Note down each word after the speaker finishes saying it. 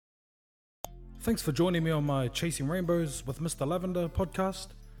Thanks for joining me on my Chasing Rainbows with Mr. Lavender podcast.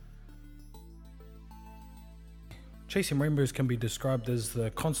 Chasing rainbows can be described as the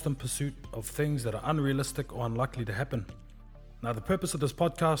constant pursuit of things that are unrealistic or unlikely to happen. Now, the purpose of this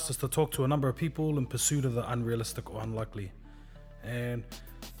podcast is to talk to a number of people in pursuit of the unrealistic or unlikely and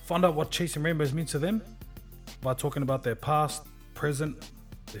find out what chasing rainbows means to them by talking about their past, present,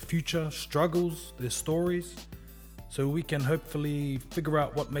 their future, struggles, their stories, so we can hopefully figure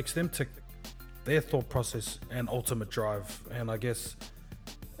out what makes them tick, their thought process and ultimate drive, and I guess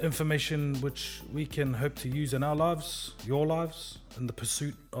information which we can hope to use in our lives, your lives, in the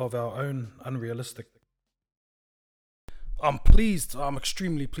pursuit of our own unrealistic. I'm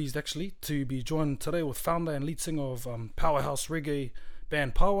extremely pleased actually, to be joined today with founder and lead singer of powerhouse reggae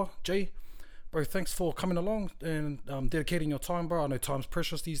band Power, Jay. Bro, thanks for coming along and dedicating your time, bro. I know time's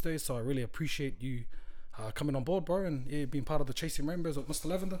precious these days, so I really appreciate you coming on board, bro, and being part of the Chasing Rainbows with Mr.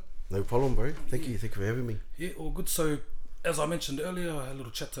 Lavender. No problem, bro. Thank you for having me. Yeah, all good. So, as I mentioned earlier, I had a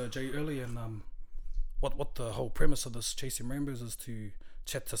little chat to Jay earlier, and what the whole premise of this Chasing Rainbows is to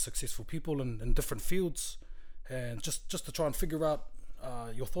chat to successful people in different fields, and just to try and figure out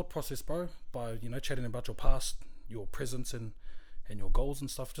your thought process, bro, by chatting about your past, your present, and your goals and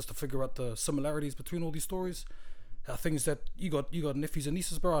stuff, just to figure out the similarities between all these stories. Things that you got nephews and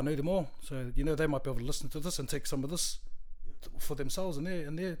nieces, bro. I know them all, so they might be able to listen to this and take some of this for themselves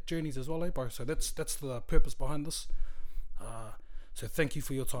and their journeys as well, bro. So that's the purpose behind this. So thank you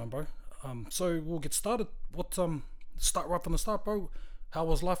for your time, bro. So we'll get started. Start right from the start, bro. How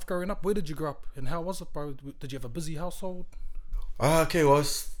was life growing up? Where did you grow up, and how was it, bro? Did you have a busy household? Okay, well,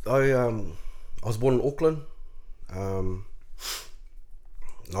 I was born in Auckland,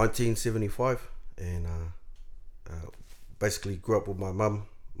 1975, and basically grew up with my mum,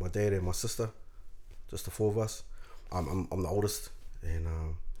 my dad, and my sister, just the four of us. I'm the oldest, and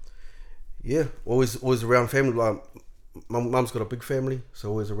always around family. Like mum's got a big family, so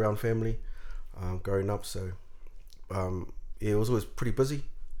always around family growing up. So it was always pretty busy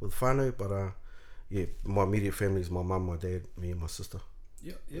with whānau, but my immediate family is my mum, my dad, me, and my sister.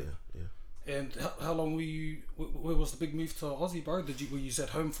 Yeah. And how long were you? Where was the big move to Aussie, bro? Were you at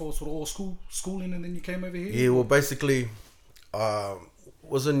home for sort of all schooling, and then you came over here? Yeah, well, basically,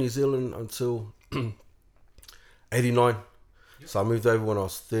 was in New Zealand until '89. Yep. So I moved over when I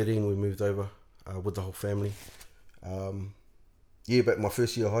was 13. We moved over with the whole family. Back my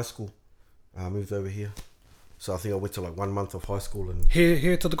first year of high school, I moved over here. So I think I went to like 1 month of high school and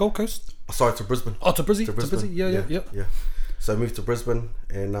here to the Gold Coast. Sorry, to Brisbane. Oh, to Brisbane. Yeah. So I moved to Brisbane,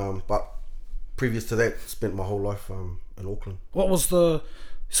 and but previous to that, spent my whole life in Auckland. What was so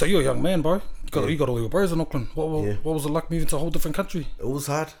you're a young man, bro. You got all your bros in Auckland. What was it like moving to a whole different country? It was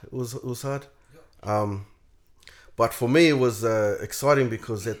hard. It was hard. But for me, it was exciting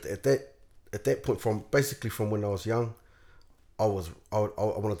because at that point, from when I was young, I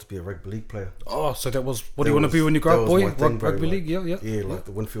wanted to be a rugby league player. Oh, so that was what do you want to be when you grow up, boy? Rugby league, yeah. Like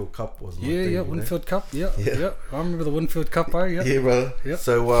the Winfield Cup was my thing. Yeah, Winfield Cup, yeah. I remember the Winfield Cup, bro. Yeah, brother. Yeah.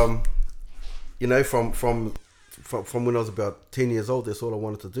 So from when I was about 10 years old, that's all I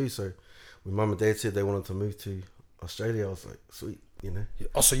wanted to do. So when mum and dad said they wanted to move to Australia, I was like, sweet, Yeah.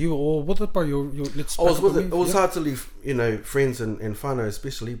 Oh, so you were all with it, bro? I was with it. It was hard to leave, friends and whānau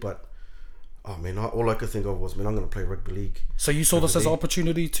especially, but oh man, all I could think of was, I'm going to play rugby league. So you saw this as an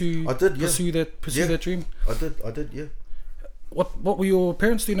opportunity to pursue that dream? I did, yeah. What were your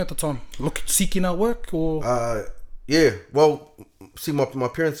parents doing at the time? Seeking out work or? Well, see, my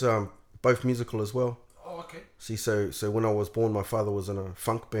parents are both musical as well. Oh, okay. See, so when I was born, my father was in a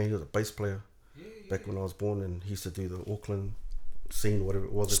funk band. He was a bass player back when I was born, and he used to do the Auckland scene, whatever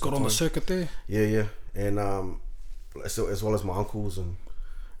it was. Just got on the circuit there. Yeah, and as well as my uncles and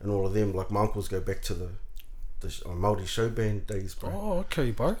all of them. Like my uncles go back to the Māori show band days, bro. Oh,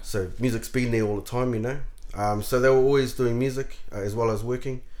 okay, bro. So music's been there all the time, So they were always doing music as well as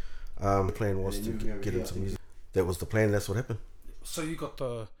working. The plan was to get into music. That was the plan. That's what happened. So you got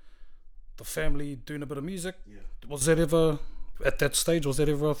the family doing a bit of music. Yeah. Was that ever at that stage? Was that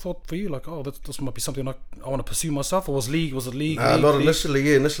ever a thought for you? Like, oh, this might be something I want to pursue myself, or was it league? Not initially.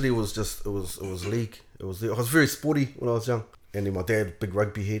 Yeah, initially it was league. I was very sporty when I was young, and then my dad, big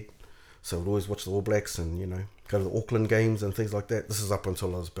rugby head, so I'd always watch the All Blacks and go to the Auckland games and things like that. This is up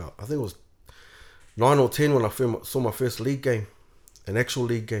until I was about, I think it was 9 or 10 when I saw my first league game, an actual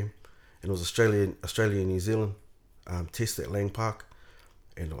league game, and it was Australia and New Zealand test at Lang Park.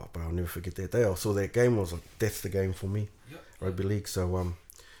 And I'll never forget that day. I saw that game. I was like, "That's the game for me, rugby league." So,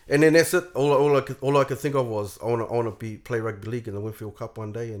 and then that's it. All I could think of was I want to play rugby league in the Winfield Cup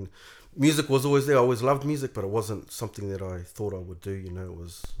one day, and music was always there. I always loved music, but it wasn't something that I thought I would do. You know, it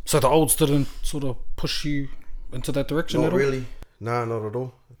was So the olds didn't sort of push you into that direction not at all? really. No, not at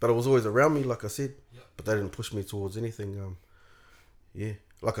all. But it was always around me, like I said. But they didn't push me towards anything. Yeah,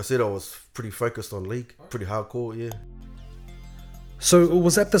 like I said, I was pretty focused on league, pretty hardcore. Yeah. So it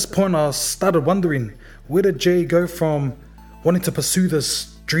was at this point I started wondering, where did Jay go from wanting to pursue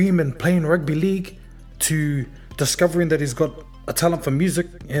this dream and playing rugby league to discovering that he's got a talent for music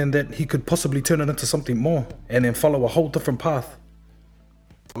and that he could possibly turn it into something more and then follow a whole different path?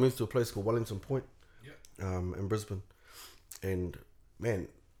 I moved to a place called Wellington Point in Brisbane. And, man,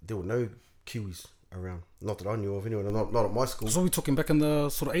 there were no Kiwis around. Not that I knew of anyway, not at my school. So we're talking back in the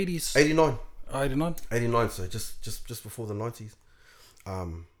sort of 80s? 89. 89? 89, so just before the 90s.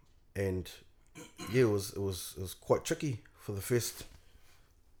 And, yeah, it was quite tricky for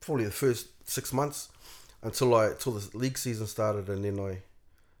probably the first 6 months until the league season started, and then I,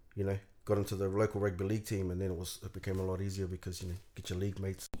 you know, got into the local rugby league team, and then it became a lot easier because, you know, get your league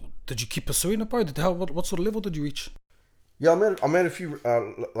mates. Did you keep pursuing it, bro? What sort of level did you reach? Yeah, I made a few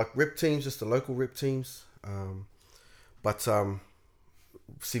like rep teams, just the local rep teams. But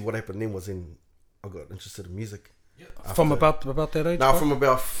see what happened then was I got interested in music. From about that age? No, from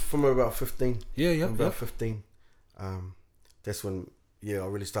about 15. Yeah. From about 15. That's when I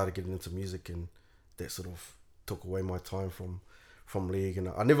really started getting into music, and that sort of took away my time from league. And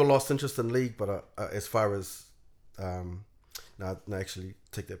I never lost interest in league, but as far as no, actually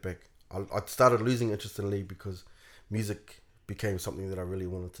take that back. I started losing interest in league because music became something that I really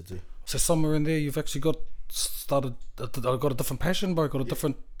wanted to do. So somewhere in there, you've actually got a different passion, bro. Got a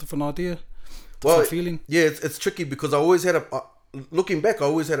different idea, different feeling. Yeah, it's tricky because I always had looking back, I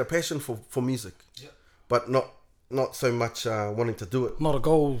always had a passion for music, but not so much wanting to do it. Not a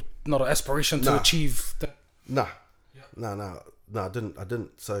goal, not an aspiration to achieve that. No, I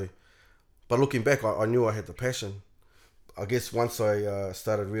didn't. So, but looking back, I knew I had the passion. I guess once I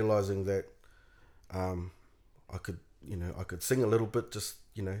started realizing that I could sing a little bit, just,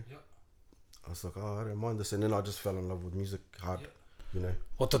 you know, I was like, I don't mind this, and then I just fell in love with music hard, you know.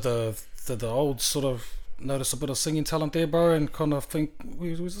 What did the old sort of notice a bit of singing talent there, bro, and kind of think,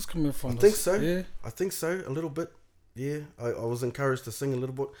 where's this coming from? I think so. Yeah, I think so, a little bit. Yeah, I was encouraged to sing a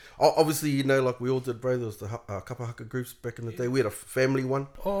little bit. Obviously, you know, like we all did, bro. There was the Kapa Haka groups back in the day. We had a family one.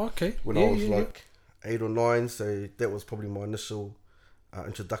 Oh, okay. When I was 8 or 9, so that was probably my initial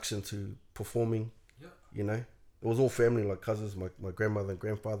introduction to performing. Yeah. You know, it was all family, like cousins, my grandmother and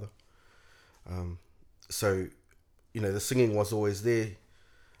grandfather. So, you know, the singing was always there,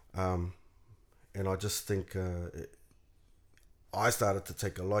 and I just think I started to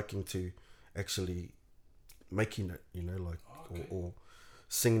take a liking to actually making it, you know, like or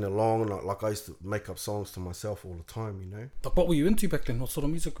singing along. Like I used to make up songs to myself all the time, you know. But what were you into back then? What sort of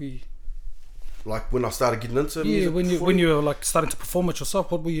music were you? Like when I started getting into music. when you were like starting to perform it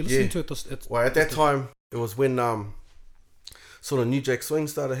yourself, what were you listening to? Well, at that time, it was when sort of New Jack Swing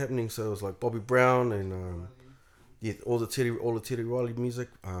started happening. So it was like Bobby Brown and all the Teddy Riley music.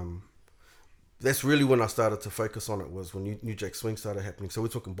 That's really when I started to focus on it, was when New Jack Swing started happening. So we're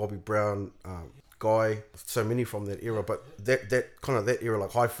talking Bobby Brown, Guy, so many from that era. But that kind of that era,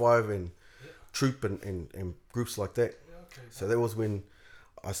 like High Five and Troop and groups like that. So that was when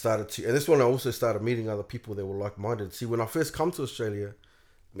I started to, and this one I also started meeting other people that were like-minded. See, when I first come to Australia,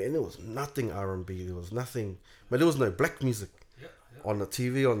 man, there was nothing R&B. There was nothing, but there was no black music on the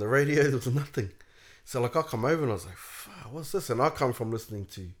TV, on the radio. There was nothing. So like I come over and I was like, what's this? And I come from listening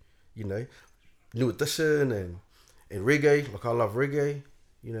to, you know, New Edition and reggae. Like I love reggae,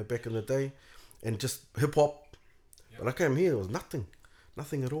 you know, back in the day, and just hip hop. But I came here, there was nothing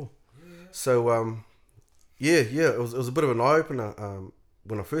at all. So it was a bit of an eye opener.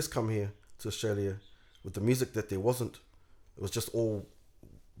 When I first come here to Australia, with the music that there wasn't, it was just all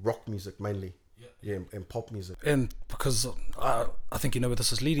rock music mainly, and pop music. And because I think you know where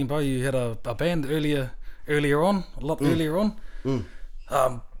this is leading, bro. You had a band earlier on, a lot earlier on. We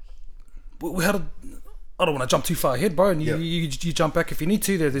had I don't want to jump too far ahead, bro. And you jump back if you need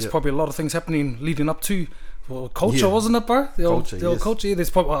to. There's probably a lot of things happening leading up to culture, wasn't it, bro? The old culture. Yeah,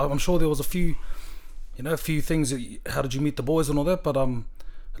 there's probably, I'm sure there was a few things. How did you meet the boys and all that? But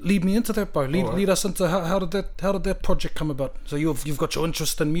lead me into that, bro. Lead us into how did that project come about? So you've got your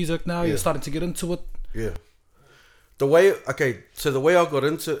interest in music now. You're starting to get into it. Yeah. The way I got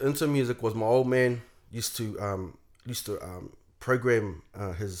into music was my old man used to program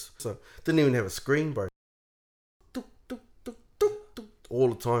his. So didn't even have a screen, bro. All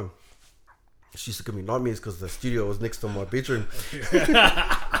the time. She used to give me nightmares because the studio was next to my bedroom.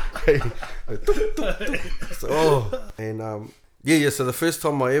 Yeah. So the first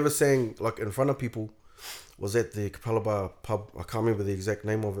time I ever sang like in front of people was at the Kapalaba pub. I can't remember the exact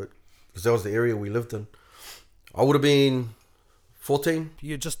name of it because that was the area we lived in. I would have been 14.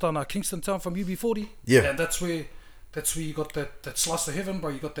 You're just on Kingston Town from UB40. Yeah. And that's where you got that slice of heaven, bro.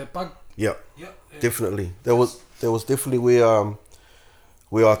 You got that bug. Yeah. Yeah. Definitely. That was definitely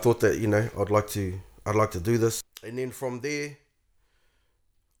where I thought that, you know, I'd like to do this. And then from there,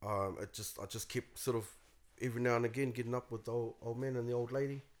 I just kept sort of every now and again getting up with the old man and the old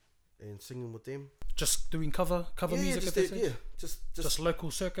lady and singing with them. Just doing cover music at that stage? Yeah, just the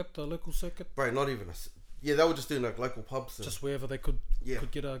local circuit. Bro, not even they were just doing like local pubs. Just wherever they could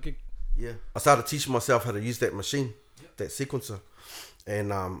get a gig. Yeah. I started teaching myself how to use that machine, that sequencer.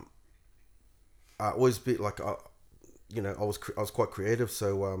 And I always be like, I was quite creative.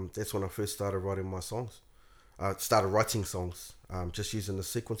 So that's when I first started writing my songs. I started writing songs just using the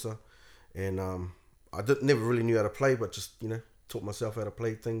sequencer. And I never really knew how to play, but just, you know, taught myself how to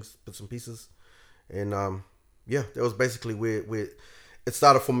play things, bits and pieces. And that was basically where it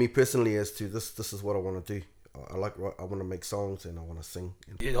started for me personally as to this is what I want to do. I want to make songs and I want to sing.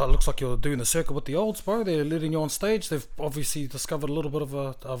 Yeah, it looks like you're doing the circuit with the olds, bro. They're letting you on stage. They've obviously discovered a little bit of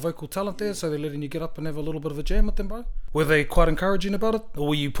a vocal talent there, so they're letting you get up and have a little bit of a jam with them, bro. Were they quite encouraging about it, or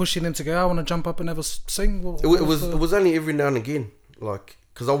were you pushing them to go, I want to jump up and have a sing? It was only every now and again, like,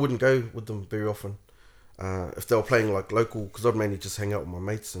 because I wouldn't go with them very often. If they were playing like local, because I'd mainly just hang out with my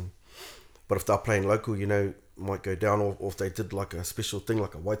mates, but if they're playing local, you know, might go down, or if they did like a special thing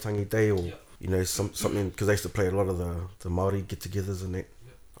like a Waitangi Day, or you know, something, because they used to play a lot of the Māori get-togethers and that.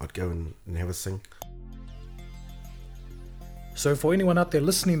 I'd go and have a sing. So for anyone out there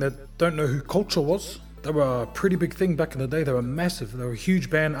listening that don't know who Culture was, they were a pretty big thing back in the day. They were massive. They were a huge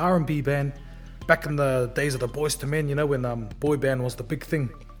band, R&B band, back in the days of the Boys to Men, you know, when boy band was the big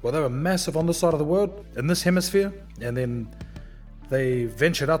thing. Well, they were massive on this side of the world, in this hemisphere, and then they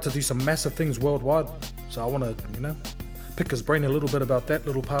ventured out to do some massive things worldwide. So I want to, you know, pick his brain a little bit about that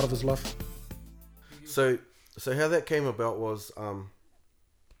little part of his life. So how that came about was,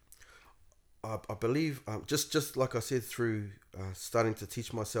 I believe, just like I said, through starting to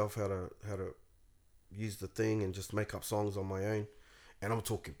teach myself how to use the thing and just make up songs on my own. And I'm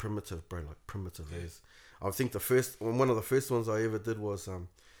talking primitive, bro, like primitive as. I think one of the first ones I ever did was, you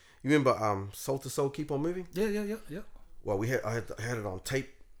remember Soul to Soul, Keep On Moving? Yeah. Well, I had it on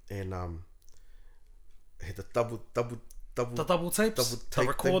tape, and I had the double tapes. To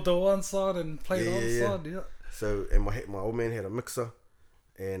record the one side and play the other side. Yeah. So, and my old man had a mixer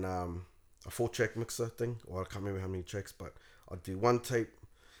and a 4-track mixer thing. Well, I can't remember how many tracks, but I'd do one tape,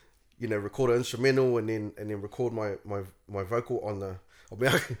 you know, record an instrumental and then record my vocal on the. I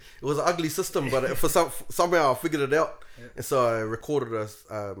mean, it was an ugly system, but somehow I figured it out, and so I recorded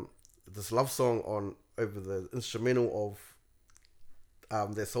this love song over the instrumental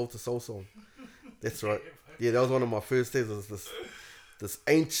of that Soul to Soul song. That's right. Yeah, that was one of my first days. It was this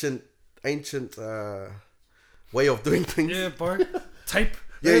ancient way of doing things. Yeah, bro. Tape.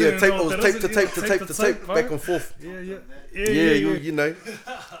 Yeah, tape. It was tape to tape, back and forth. Yeah. You know.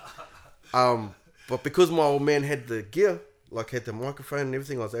 But because my old man had the gear, like had the microphone and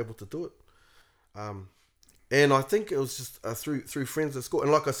everything, I was able to do it. And I think it was just through friends at school.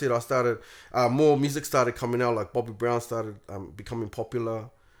 And like I said, I started more music started coming out. Like Bobby Brown started becoming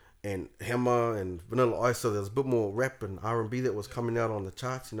popular. And Hammer and Vanilla Ice, so there was a bit more rap and R&B that was coming out on the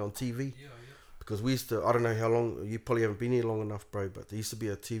charts, you know, on TV. Yeah. Because we used to, I don't know how long, you probably haven't been here long enough, bro, but there used to be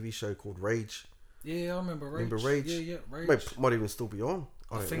a TV show called Rage. Yeah, I remember Rage. Remember Rage? Yeah, Rage. Might even still be on.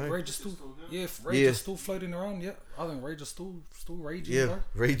 I think Rage is still, Rage is still floating around, yeah. I think Rage is still raging, yeah, bro.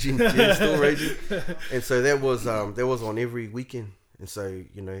 Raging, yeah, still raging. And so that was on every weekend. And so,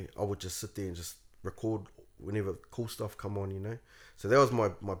 you know, I would just sit there and just record whenever cool stuff come on, you know. So that was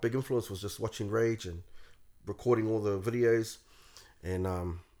my big influence, was just watching Rage and recording all the videos, and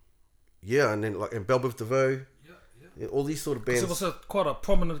and then like and Belle Biv DeVoe, all these sort of bands. It was quite a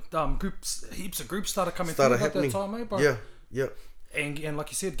prominent groups, heaps of groups started coming through at that time, eh, bro? Yeah. And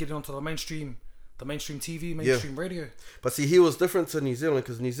like you said, getting onto the mainstream TV, mainstream radio. But see, here was different to New Zealand,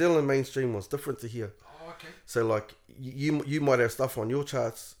 because New Zealand mainstream was different to here. Okay. So like you might have stuff on your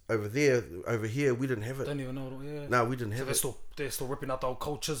charts over there. Over here, we didn't have it. Don't even know. Yeah. No, we didn't have it. They're still ripping out the old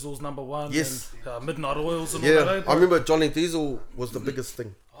Cold Chisels #1. Yes. And, Midnight Oils and all that. I remember Johnny Diesel was the biggest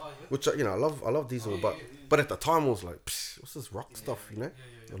thing. Which I love Diesel, but at the time I was like, what's this rock stuff? You know,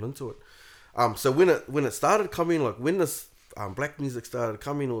 I'm into it. So when it started coming, like when this black music started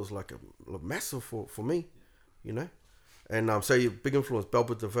coming, it was like a massive for me, you know. And so your big influence, Belle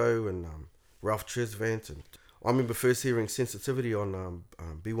Biv DeVoe and Ralph Tresvant, and I remember first hearing Sensitivity on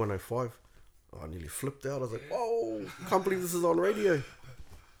B105. I nearly flipped out. I was like, whoa, can't believe this is on radio.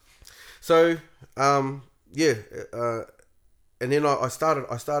 So, yeah, and then I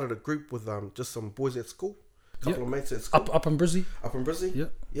started a group with just some boys at school, a couple of mates at school. Up in Brizzy? Up in Brizzy? Yeah.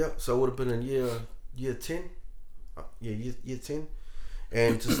 Yeah, so it would have been in year 10. Year 10.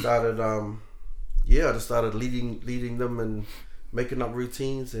 And just started, I just started leading them and making up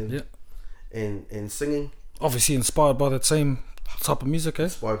routines and singing. Obviously inspired by that same type of music, eh?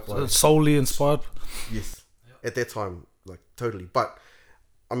 Inspired by solely inspired. Yes, at that time, like totally. But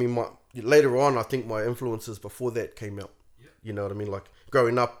I mean, later on, I think my influences before that came out. You know what I mean? Like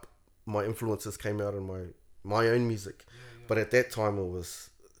growing up, my influences came out in my own music. But at that time, it was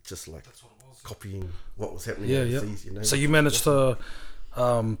just like copying what was happening overseas. You know. So you managed to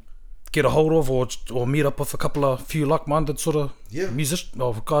get a hold of or meet up with a few like-minded sort of musicians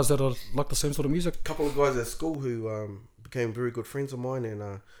or guys that are like the same sort of music. A couple of guys at school who became very good friends of mine,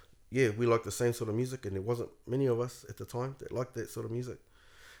 and we liked the same sort of music, and there wasn't many of us at the time that liked that sort of music.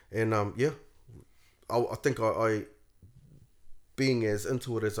 And I think I being as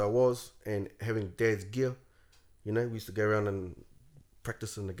into it as I was, and having Dad's gear, you know, we used to go around and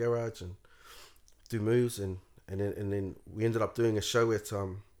practice in the garage and do moves, and then we ended up doing a show at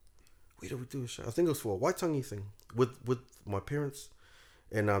where did we do a show? I think it was for a Waitangi thing with my parents,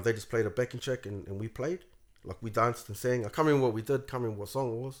 and they just played a backing track and we played, like we danced and sang. I can't remember what we did, can't remember what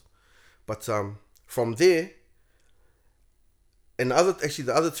song it was, but from there, and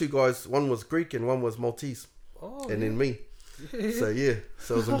the other two guys, one was Greek and one was Maltese, then me. So it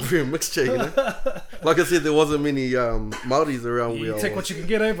was a real mixture, you know. Like I said, there wasn't many Māoris around. You take what you can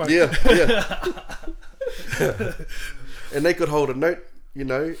get, eh, bro? Yeah. And they could hold a note, you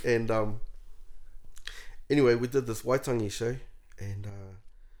know. And anyway, we did this Waitangi show, and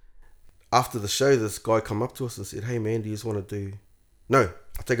after the show, this guy come up to us and said, "Hey man, do you just want to do?" No,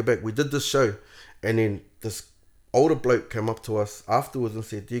 I take it back. We did this show, and then this older bloke came up to us afterwards and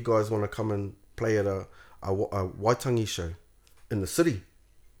said, "Do you guys want to come and play at a Waitangi show in the city?"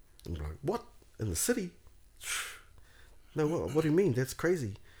 I'm like, "What? In the city? No, what do you mean? That's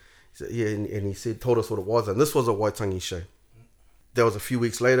crazy." He said, yeah, and he told us what it was, and this was a Waitangi show. That was a few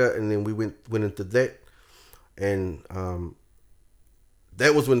weeks later, and then we went and did that, and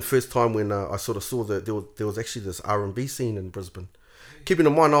that was when the first time when I sort of saw that there was actually this R&B scene in Brisbane. Keeping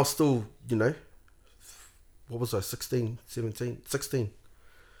in mind, I was still, you know, what was I, 16.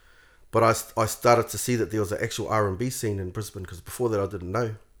 But I started to see that there was an actual R&B scene in Brisbane, because before that I didn't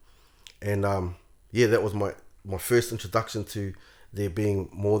know. And that was my first introduction to there being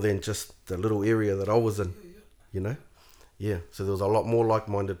more than just the little area that I was in, you know? Yeah, so there was a lot more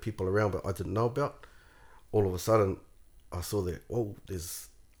like-minded people around, but I didn't know about. All of a sudden, I saw that, there's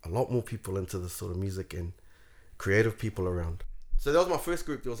a lot more people into this sort of music and creative people around. So that was my first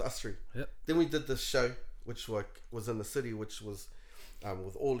group. There was us three. Yep. Then we did this show, which was in the city, which was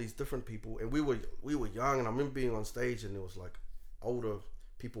with all these different people, and we were young, and I remember being on stage, and there was like older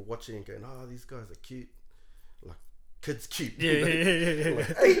people watching and going, these guys are cute, like kids cute. Yeah.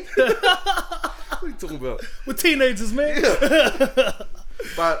 Like, hey, what are you talking about? We're teenagers, man. Yeah.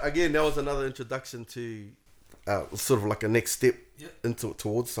 But again, that was another introduction to sort of like a next step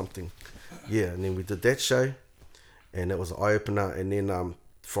towards something. Yeah, and then we did that show, and that was an eye opener. And then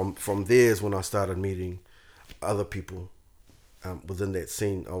from there is when I started meeting other people within that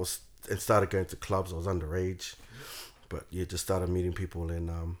scene. I started going to clubs. I was underage, but just started meeting people,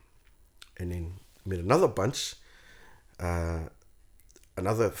 and then met another bunch,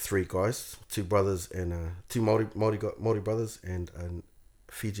 another three guys, two brothers and two Māori brothers and a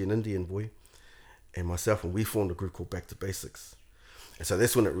Fijian Indian boy, and myself, and we formed a group called Back to Basics. And so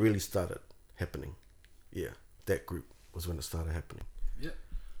that's when it really started happening. Yeah, that group was when it started happening.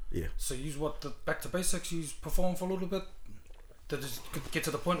 Yeah. So you Back to Basics, you performed for a little bit? Did it get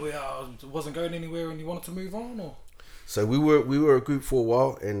to the point where it wasn't going anywhere and you wanted to move on, or? So we were a group for a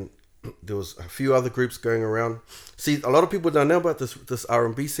while, and there was a few other groups going around. See, a lot of people don't know about this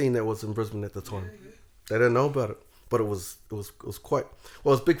R&B scene that was in Brisbane at the time. Yeah. They don't know about it, but it was quite, it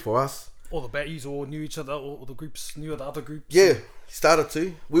was big for us. All the baddies all knew each other, all the groups knew the other groups. Yeah, started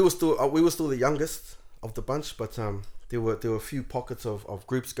to. We were still the youngest of the bunch, but there were a few pockets of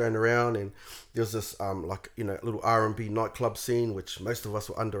groups going around, and there was this little R&B nightclub scene, which most of us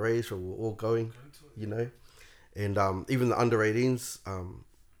were underage, or we were all going, you know, and even the under 18s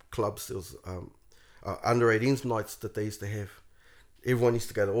clubs, there was under 18s nights that they used to have. Everyone used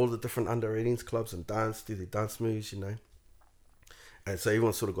to go to all the different under 18s clubs and dance, do their dance moves, you know, and so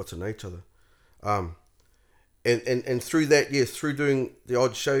everyone sort of got to know each other, and through that, through doing the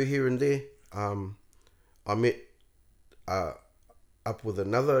odd show here and there, I met up with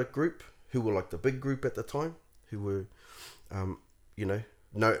another group who were like the big group at the time, who were, you know,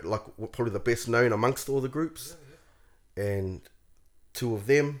 like probably the best known amongst all the groups, and two of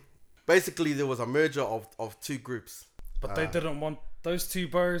them. Basically, there was a merger of two groups. But they didn't want those two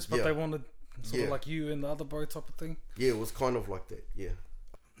bros, but Yeah. they wanted sort of like you and the other bro type of thing. Yeah, it was kind of like that. Yeah,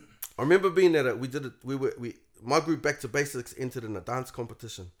 I remember being at it. We did it. My group Back to Basics entered in a dance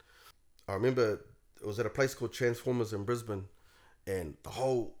competition. I remember it was at a place called Transformers in Brisbane, and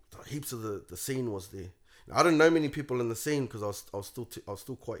heaps of the scene was there. Now, I didn't know many people in the scene because I was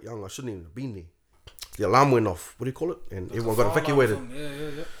still quite young. I shouldn't even have been there. The alarm went off. What do you call it? And everyone got evacuated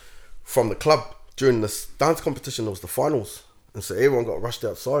from the club during this dance competition. It was the finals, and so everyone got rushed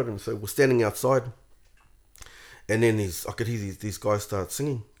outside, and so we're standing outside. And then I could hear these guys start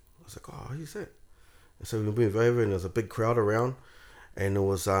singing. I was like, "Oh, who's that?" And so we moved over, and there was a big crowd around, and there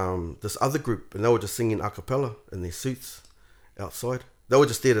was this other group, and they were just singing a cappella in their suits outside. They were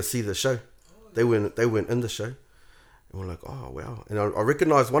just there to see the show. They weren't in the show. And we're like, "Oh, wow." And I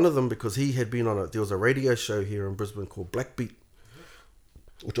recognized one of them because he had been there was a radio show here in Brisbane called Blackbeat,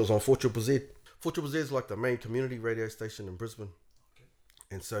 which was on 4ZZZ. 4ZZZ is like the main community radio station in Brisbane.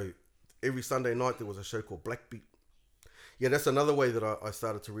 And so every Sunday night there was a show called Blackbeat. Yeah, that's another way that I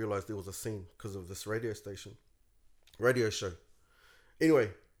started to realize there was a scene because of this radio show.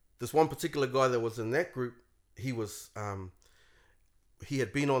 Anyway, this one particular guy that was in that group, he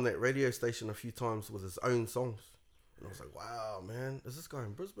had been on that radio station a few times with his own songs. And I was like, wow, man, is this guy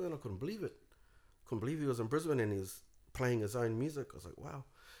in Brisbane? I couldn't believe it. Couldn't believe he was in Brisbane and he was playing his own music. I was like, wow.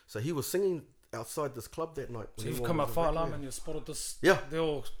 So he was singing outside this club that night. So you've come at Fire Alarm and you spotted this. Yeah. They're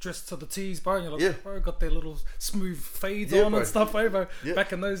all dressed to the T's, bro. And you're like, Yeah. bro, got their little smooth fades on bro. and stuff, bro. Yeah.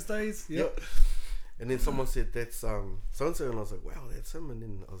 Back in those days. Yeah. And then someone said, that's so-and-so. And I was like, wow, that's him. And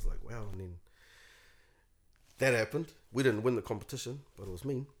then I was like, wow. And then that happened. We didn't win the competition, but it was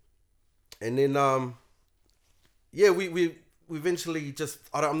me. And then, we eventually just,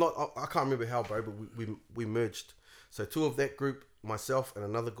 I can't remember how, bro, but we merged. So two of that group, myself and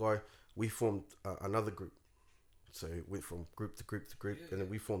another guy, we formed another group. So it went from group to group to group, and then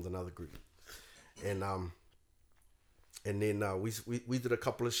we formed another group. And then we did a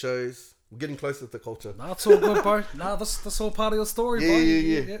couple of shows. We're getting closer to the culture. Nah, it's all good, bro. Nah, that's all part of your story, bro.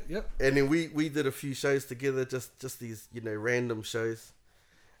 Yeah. And then we did a few shows together, just these, random shows,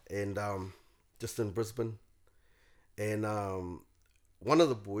 and just in Brisbane. And one of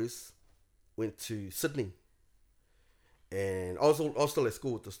the boys went to Sydney, and I was still at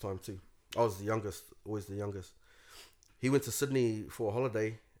school at this time too. I was the youngest, always the youngest. He went to Sydney for a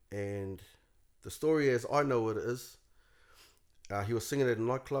holiday, and the story as I know it is, he was singing at a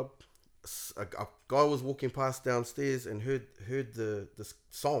nightclub. A guy was walking past downstairs and heard this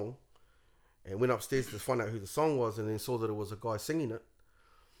song, and went upstairs to find out who the song was, and then saw that it was a guy singing it.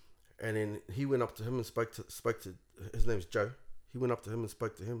 And then he went up to him and spoke to his name's Joe. He went up to him and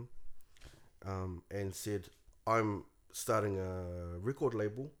spoke to him, and said, "I'm starting a record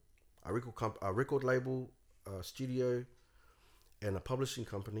label, a studio, and a publishing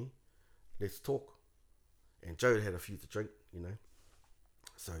company. Let's talk." And Joe had a few to drink,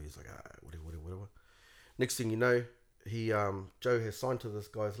 So he's like, whatever. Next thing you know, Joe has signed to this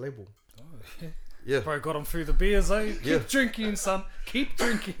guy's label. Oh, yeah. Yeah. Bro, got him through the beers, eh? Yeah. Keep drinking, son. Keep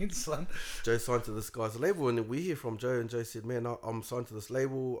drinking, son. Joe signed to this guy's label, and then we hear from Joe, and Joe said, "Man, I'm signed to this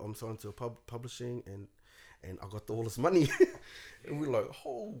label. I'm signed to a publishing, and I got all this money." And we're like,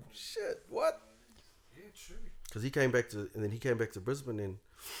 "Oh shit, what?" Yeah, true. Because he came back to Brisbane, and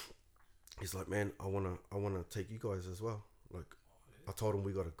he's like, "Man, I wanna take you guys as well." Like, I told him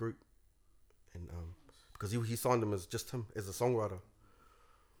we got a group, and because he signed him as just him as a songwriter,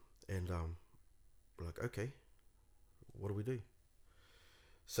 and we're like, okay, what do we do?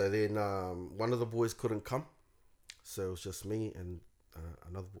 So then one of the boys couldn't come, so it was just me and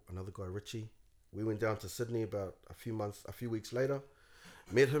another guy, Richie. We went down to Sydney about a few weeks later,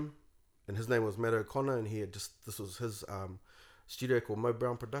 met him, and his name was Matt O'Connor, and this was his studio called Mo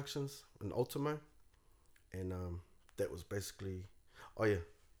Brown Productions in Ultimo, and that was basically, the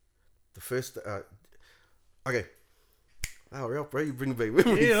first, okay. Hurry up, bro, you bring back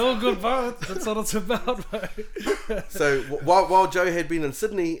memories. Yeah, all good, bro. That's what it's about, bro. So while Joe had been in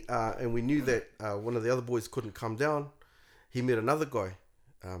Sydney, and we knew that one of the other boys couldn't come down, he met another guy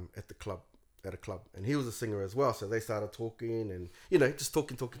at a club, and he was a singer as well. So they started talking, and just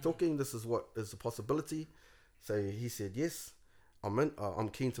talking. This is what is a possibility. So he said, yes, I'm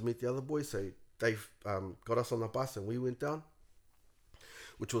keen to meet the other boys. So they got us on the bus, and we went down,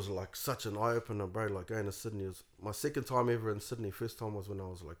 which was like such an eye opener, bro. Like going to Sydney was my second time ever in Sydney. First time was when I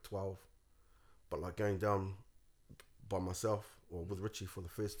was like 12, but like going down by myself or with Richie for the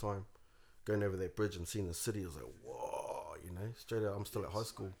first time, going over that bridge and seeing the city, I was like, whoa, you know, straight out. I'm still at high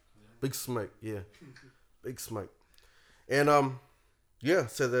school. Big smoke, yeah, big smoke. And yeah.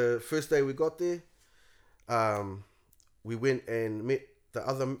 So the first day we got there, we went and met the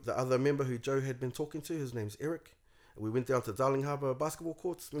other member who Joe had been talking to. His name's Eric. We went down to Darling Harbour basketball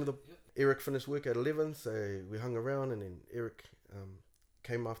courts. Remember, Eric finished work at 11, so we hung around, and then Eric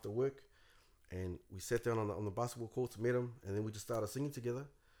came after work, and we sat down on the basketball courts, met him, and then we just started singing together,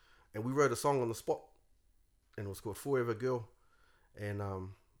 and we wrote a song on the spot, and it was called Forever Girl, and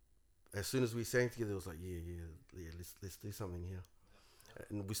as soon as we sang together, it was like, yeah, let's do something here,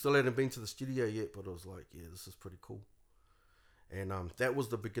 and we still hadn't been to the studio yet, but it was like, yeah, this is pretty cool, and that was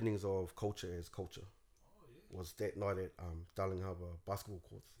the beginnings of Culture as Culture. Was that night at Darling Harbour basketball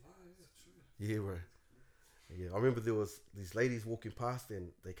courts. Yeah, bro. Yeah, I remember there was these ladies walking past,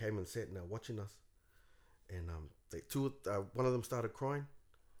 and they came and sat and they were watching us, and one of them started crying,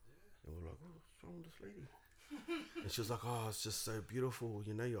 and we're like, oh, what's wrong with this lady? And she was like, oh, it's just so beautiful,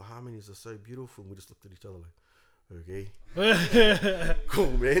 you know, your harmonies are so beautiful, and we just looked at each other like, okay.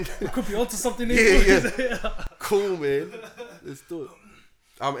 Cool, man. Could be onto something. Yeah. Cool, man. Let's do it.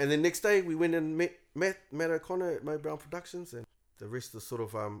 And then next day we went and met Matt O'Connor at Mo Brown Productions, and the rest is sort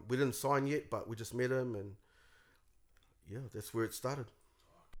of we didn't sign yet, but we just met him, and yeah, that's where it started.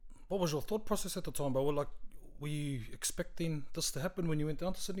 What was your thought process at the time, bro? Were you expecting this to happen when you went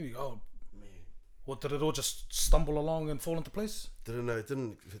down to Sydney? Oh man, what, did it all just stumble along and fall into place?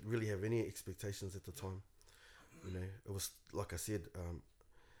 Didn't really have any expectations at the time. You know, it was like I said.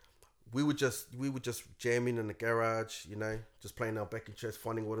 We would just jamming in the garage, you know, just playing our backing tracks,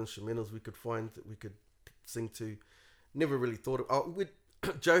 finding what instrumentals we could find that we could sing to. Never really thought of.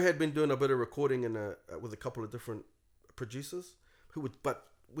 Joe had been doing a bit of recording with a couple of different producers but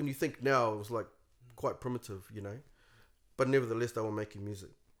when you think now, it was like quite primitive, you know. But nevertheless, they were making music.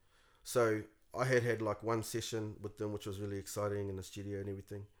 So I had like one session with them, which was really exciting in the studio and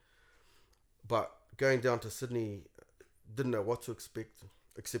everything. But going down to Sydney, didn't know what to expect,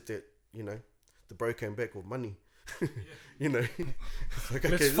 except that, you know, the bro came back with money. You know, like,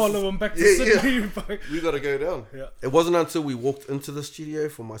 let's follow him back to Sydney. Yeah. We got to go down. Yeah. It wasn't until we walked into the studio,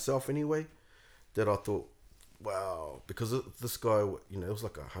 for myself anyway, that I thought, wow, because this guy, you know, it was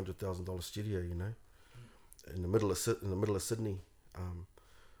like $100,000 studio, you know, in the middle of Sydney.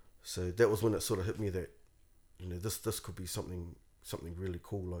 So that was when it sort of hit me that, you know, this could be something really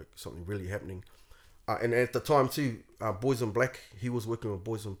cool, like something really happening. And at the time too, Boys in Black, he was working with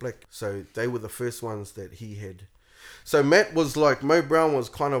Boys in Black. So they were the first ones that he had. So Matt was like, Mo Brown was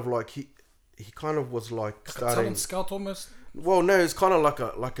kind of like, he kind of was like starting. A talent scout almost? Well, no, it's kind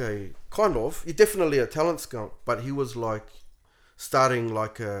of he's definitely a talent scout, but he was like starting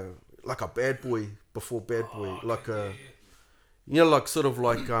like a bad boy before bad boy, you know, like sort of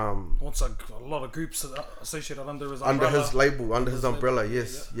like What's a lot of groups associated under his umbrella. Under his label, under his umbrella,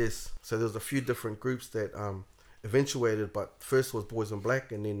 yes. So there was a few different groups that eventuated, but first was Boys in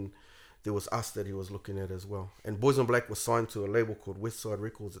Black, and then there was us that he was looking at as well. And Boys in Black was signed to a label called West Side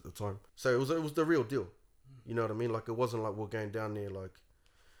Records at the time. So it was the real deal. You know what I mean? Like, it wasn't like we're going down there like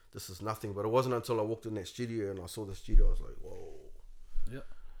this is nothing. But it wasn't until I walked in that studio and I saw the studio, I was like, whoa. Yeah.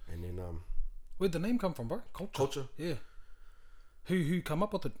 And then where'd the name come from, bro? Culture. Yeah. Who come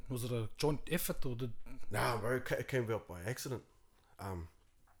up with it? Was it a joint effort or did? Nah, bro, it came about by accident.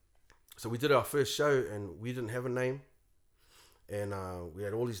 So we did our first show and we didn't have a name, and we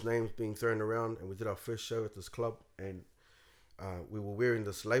had all these names being thrown around, and we did our first show at this club, and we were wearing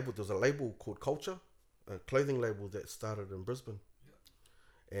this label. There was a label called Culture, a clothing label that started in Brisbane,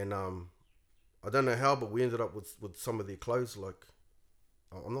 and I don't know how, but we ended up with some of their clothes. Like,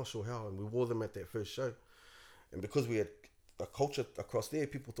 I'm not sure how, and we wore them at that first show, and because we had a Culture across there,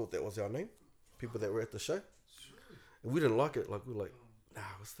 people thought that was our name. People that were at the show, and we didn't like it. Like, we were like, nah,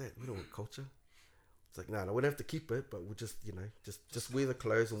 what's that? We don't want Culture. It's like, no, we don't have to keep it, but we'll just, you know, just wear the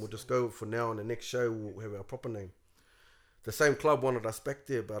clothes, and we'll just go for now. And the next show we'll have our proper name. The same club wanted us back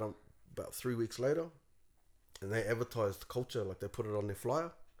there about 3 weeks later, and they advertised Culture, like they put it on their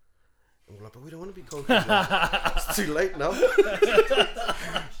flyer. And we're like, but we don't want to be Culture. It's too late now.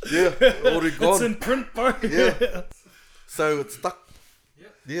 Yeah, already gone. It's in print, bro. Yeah. So it stuck.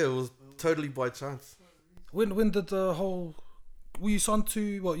 Yeah, it was totally by chance. When did the whole? Were you signed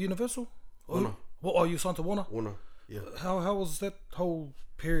to what, Universal? Warner. What? Oh, you signed to Warner. Warner. Yeah. How was that whole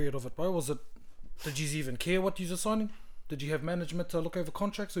period of it, bro? Was it? Did you even care what you were signing? Did you have management to look over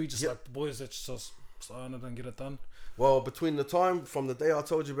contracts, or you just like the boys that just sign it and get it done? Well, between the time from the day I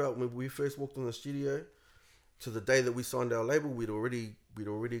told you about when we first walked in the studio to the day that we signed our label, we'd already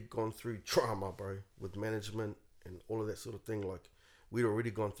gone through trauma, bro, with management and all of that sort of thing. Like, we'd already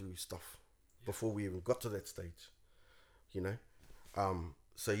gone through stuff, before we even got to that stage, you know.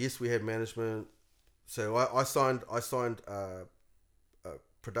 So yes, we had management. So I signed a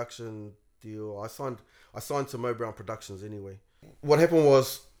production deal. I signed to Mo Brown Productions anyway. What happened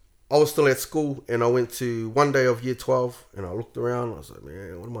was I was still at school and I went to one day of year 12 and I looked around. I was like,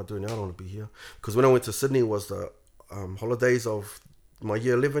 man, what am I doing now? I don't want to be here. Because when I went to Sydney was the holidays of my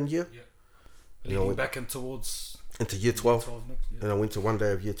year 11 year. Yeah. You know, Back in towards into year 12. next, yeah. And I went to one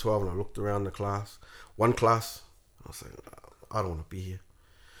day of year 12 and I looked around the class. One class. I was like, I don't want to be here.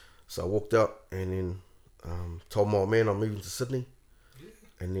 So I walked out and then told my old man I'm moving to Sydney. Yeah.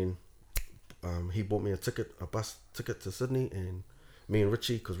 And then he bought me a bus ticket to Sydney, and me and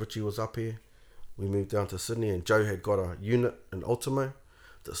Richie, because Richie was up here, we moved down to Sydney, and Joe had got a unit in Ultimo.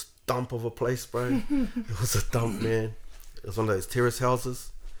 This dump of a place, bro. It was a dump, man. It was one of those terrace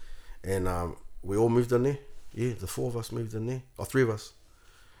houses. And we all moved in there. Yeah, the four of us moved in there. Or three of us.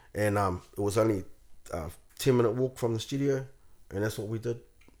 And it was only a 10-minute walk from the studio. And that's what we did.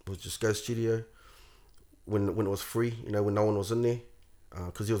 Was just go to studio when it was free, you know, when no one was in there.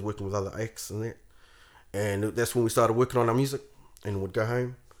 Because he was working with other acts and that. And that's when we started working on our music. And we'd go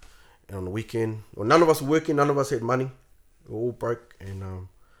home. And on the weekend, well, none of us were working. None of us had money. We were all broke. And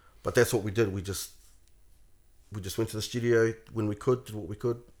but that's what we did. We just went to the studio when we could, did what we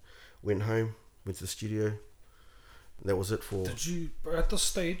could. Went home, went to the studio. That was it for... Did you, at this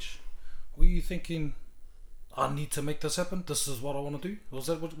stage, were you thinking, I need to make this happen, this is what I want to do? Was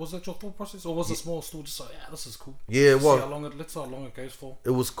that your thought process? Or was it more still just like, yeah, this is cool? Yeah, well... Let's see how long it goes for.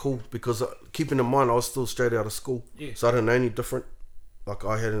 It was cool because keeping in mind I was still straight out of school. Yeah. So I didn't know any different. Like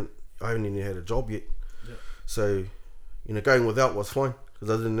I haven't even had a job yet. Yeah. So, you know, going without was fine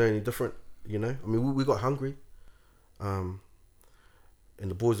because I didn't know any different, you know. I mean, we got hungry. And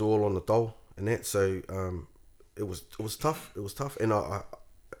the boys were all on the dole and that, so it was tough. It was tough, and I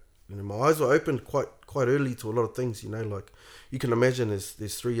you know, my eyes were opened quite early to a lot of things. You know, like you can imagine,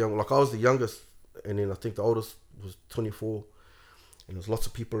 there's three young. Like I was the youngest, and then I think the oldest was 24, and there's lots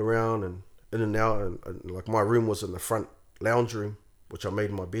of people around and in and out, and like my room was in the front lounge room, which I made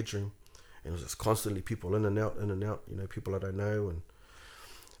my bedroom, and it was just constantly people in and out. You know, people I don't know, and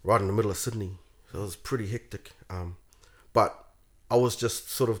right in the middle of Sydney, so it was pretty hectic. But I was just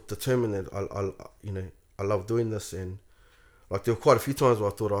sort of determined that I love doing this, and like there were quite a few times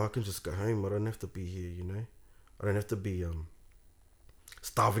where I thought, I can just go home. I don't have to be here, you know. I don't have to be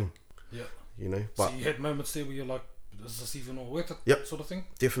starving. Yeah. You know. But so you had moments there where you're like, is this even all worth it? Yep. Sort of thing.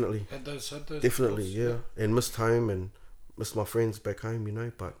 Definitely. Had those. Definitely, yeah. And missed home and missed my friends back home, you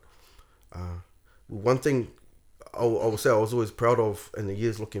know. But one thing I will say I was always proud of in the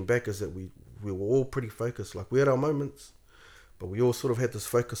years looking back is that we were all pretty focused. Like we had our moments, but we all sort of had this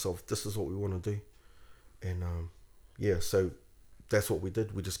focus of this is what we want to do, and yeah, so that's what we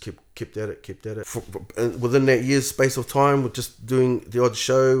did. We just kept at it. And within that year's space of time, we're just doing the odd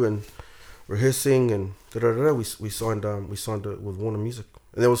show and rehearsing and we signed it with Warner Music,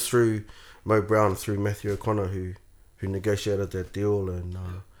 and that was through Mo Brown, through Matthew O'Connor, who negotiated that deal, and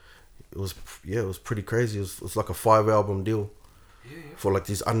it was pretty crazy. It was like a 5-album deal for like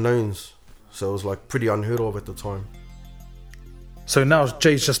these unknowns, so it was like pretty unheard of at the time. So now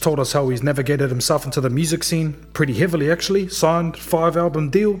Jay's just told us how he's navigated himself into the music scene pretty heavily, actually. Signed 5-album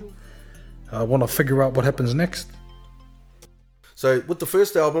deal. I want to figure out what happens next. So with the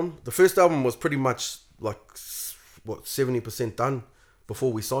first album was pretty much like 70% done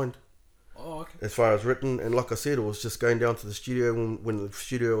before we signed. Oh, okay. As far as written, and like I said, it was just going down to the studio when the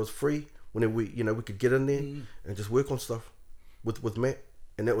studio was free, when we could get in there and just work on stuff with Matt,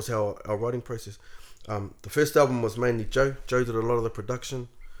 and that was how our writing process. The first album was mainly Joe. Joe did a lot of the production.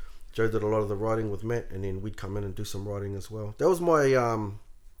 Joe did a lot of the writing with Matt, and then we'd come in and do some writing as well. That was my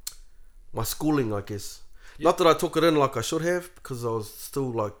my schooling, I guess. Yep. Not that I took it in like I should have, because I was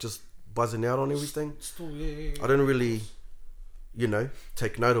still like just buzzing out on everything. Still, yeah. I didn't really,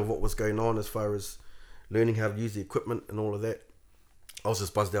 take note of what was going on as far as learning how to use the equipment and all of that. I was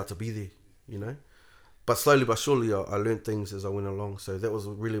just buzzed out to be there, But slowly but surely, I learned things as I went along. So that was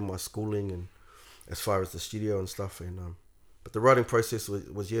really my schooling, and as far as the studio and stuff. And but the writing process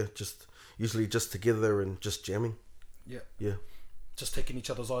was just usually just together and just jamming. Yeah. Just taking each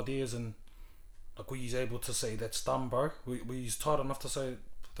other's ideas, and like, were you able to say that's dumb, bro? Were you tired enough to say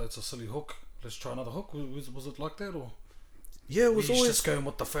that's a silly hook? Let's try another hook. Was it like that, or? Yeah, it was always just going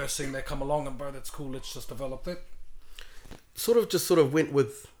with the first thing that come along, and bro, that's cool. Let's just develop that. Sort of went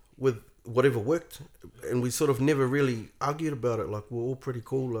with whatever worked, and we sort of never really argued about it. Like, we're all pretty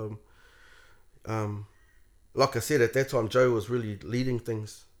cool. Like I said, at that time, Joe was really leading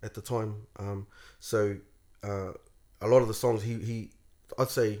things at the time. So a lot of the songs he I'd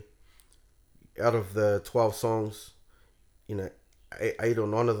say out of the 12 songs, you know, eight or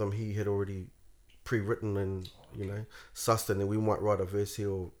nine of them he had already pre-written and, you know, sussed, and then we might write a verse here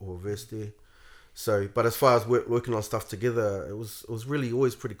or a verse there. So, but as far as working on stuff together, it was really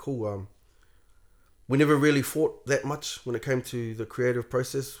always pretty cool. We never really fought that much when it came to the creative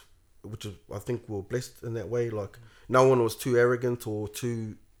process, which is, I think we were blessed in that way. Like, no one was too arrogant or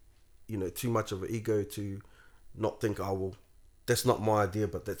too much of an ego to not think, oh, well, that's not my idea,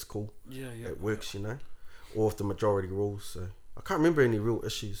 but that's cool. Yeah. It works, you know, or if the majority rules. So I can't remember any real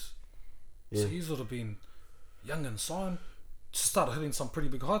issues. Yeah. So you sort of been young and signed, started hitting some pretty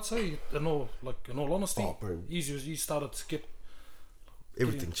big heights, eh? In all honesty, Oh, bro. You started to get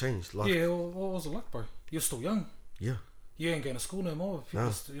Everything changed. Like, yeah. What was it like, bro? You're still young. yeah. You ain't going to school no more. People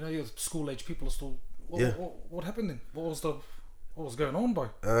No. you know, your school age people are still. Yeah. What happened then? What was going on, bro?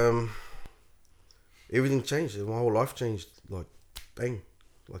 Everything changed. My whole life changed. Like, bang,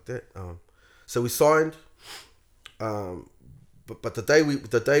 like that. So we signed. But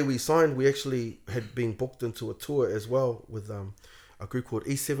the day we signed, we actually had been booked into a tour as well with a group called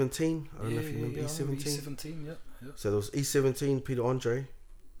E17. I don't know if you remember E17. E17, yeah. So there was E17, Peter Andre,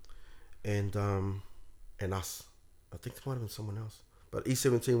 and us. I think there might have been someone else. But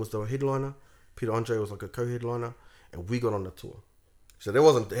E17 was the headliner. Peter Andre was like a co-headliner, and we got on the tour. So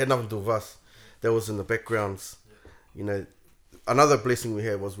it had nothing to do with us. That was in the backgrounds. You know, another blessing we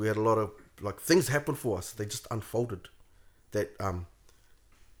had was we had a lot of like things happened for us. They just unfolded. That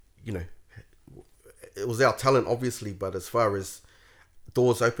you know, it was our talent obviously, but as far as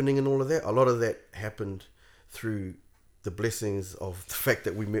doors opening and all of that, a lot of that happened through the blessings of the fact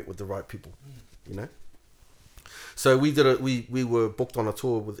that we met with the right people. You know. So we did it. We were booked on a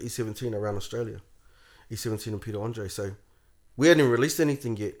tour with E17 around Australia, E17 and Peter Andre. So we hadn't even released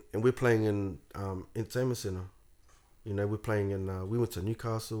anything yet, and we're playing in Entertainment Centre. You know, we're playing in. We went to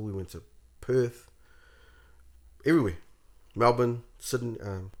Newcastle. We went to Perth. Everywhere, Melbourne, Sydney.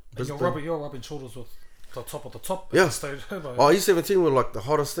 And you're rubbing shoulders with the top of the top. Yeah. At the stage, bro. Oh, E17 were like the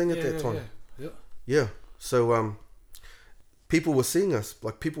hottest thing at that time. Yeah. So people were seeing us.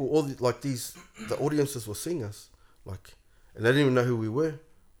 Like people, the audiences were seeing us. Like, and they didn't even know who we were,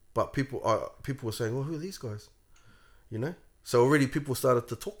 but people were saying, "Well, who are these guys?" You know. So already people started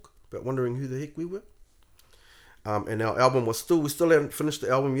to talk about wondering who the heck we were. And our album we still haven't finished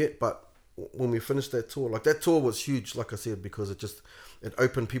the album yet, but when we finished that tour was huge, like I said, because it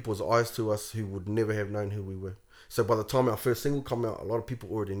opened people's eyes to us who would never have known who we were. So by the time our first single come out, a lot of people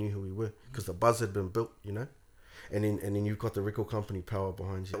already knew who we were because the buzz had been built, you know. And then you've got the record company power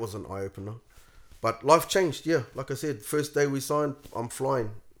behind you. That was an eye opener. But life changed, yeah. Like I said, first day we signed, I'm flying.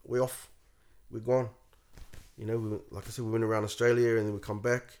 We're off. We're gone. You know, we went around Australia and then we come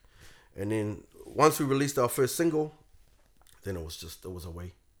back. And then once we released our first single, then it was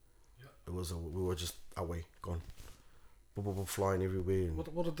away. Yeah. We were just away, gone. Flying everywhere. And what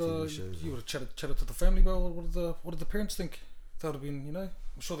did you would have chatted to the family about? What did the parents think? That would have been, you know,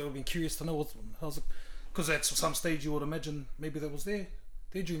 I'm sure they would have been curious to know how's it, because at some stage you would imagine maybe that was their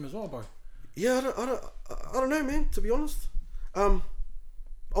dream as well, bro. Yeah, I don't know, man. To be honest, you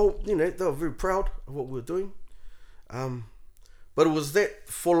know, they were very proud of what we were doing, but it was that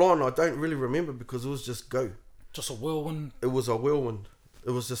full on. I don't really remember because it was just go. Just a whirlwind. It was a whirlwind.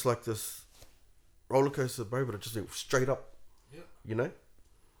 It was just like this roller coaster, bro, but it just went straight up. Yeah. You know,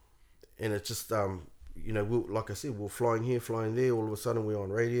 and it just you know, like I said, we're flying here, flying there. All of a sudden, we're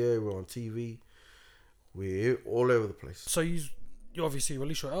on radio, we're on TV, we're all over the place. So you obviously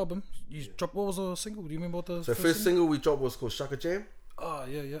released your album. You dropped, what was the single? Do you remember what the first single we dropped was called Shaka Jam. Oh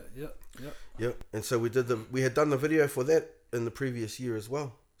yeah. Yeah, and so we had done the video for that in the previous year as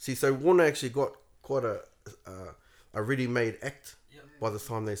well. See, so Warner actually got quite a ready-made act by the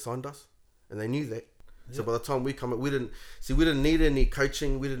time they signed us, and they knew that. So by the time we come, we didn't need any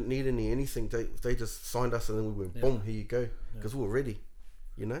coaching, we didn't need anything. They just signed us, and then we went boom, here you go, because we were ready,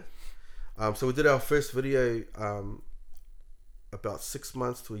 you know. So we did our first video about 6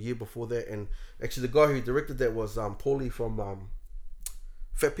 months to a year before that, and actually the guy who directed that was Paulie from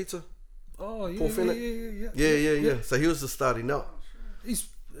Fat Pizza. Oh yeah, Paul Fennec. Yeah. So he was just starting up. He's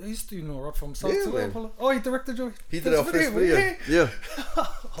doing alright from South to man. Oh, he directed you. He did our first video. Yeah.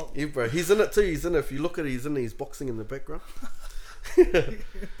 Yeah, bro. He's in it too. He's in it. If you look at it, he's boxing in the background.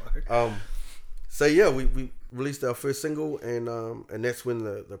 So yeah, we released our first single, and that's when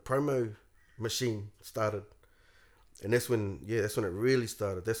the promo machine started, and that's when it really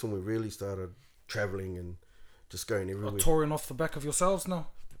started. That's when we really started traveling and just going everywhere. Touring off the back of yourselves now.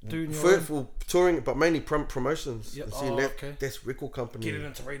 doing your First, own? well, touring, but mainly promotions. Yep. And seeing Oh, that, okay. that's record company. Getting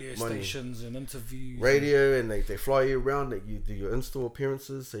into radio money. stations and interviews. Radio, and they fly you around. That you do your in-store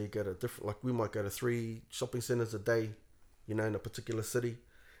appearances. So you go to different, like we might go to 3 shopping centers a day, in a particular city,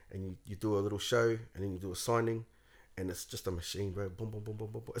 and you do a little show, and then you do a signing, and it's just a machine, bro. Boom, boom, boom, boom,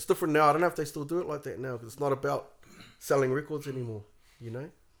 boom, boom. It's different now. I don't know if they still do it like that now, because it's not about selling records anymore,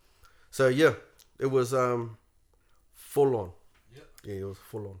 So yeah, it was full on. Yep. Yeah, it was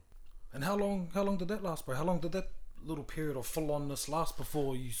full on. And how long did that last, bro? How long did that little period of full onness last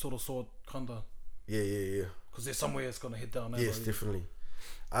before you sort of saw it kind of? Yeah. Because there's somewhere it's gonna hit down. Yes, definitely.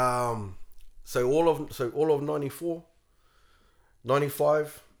 So all of 94,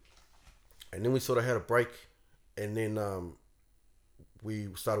 95, and then we sort of had a break, and then we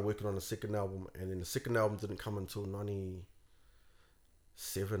started working on the second album, and then the second album didn't come until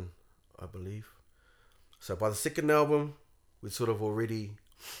 97, I believe. So by the second album, we'd sort of already,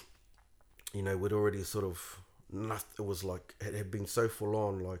 we'd already sort of, it was like, it had been so full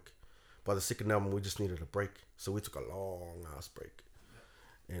on, like, by the second album, we just needed a break. So we took a long ass break.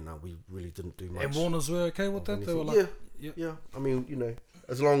 And we really didn't do much. And Warners were okay with that? They were like, yeah. I mean,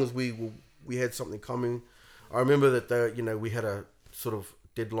 as long as we had something coming. I remember that we had a sort of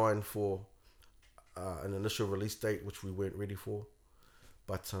deadline for an initial release date, which we weren't ready for.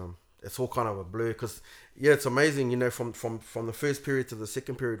 But it's all kind of a blur, because it's amazing. From the first period to the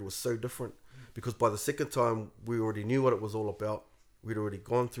second period was so different, because by the second time we already knew what it was all about. We'd already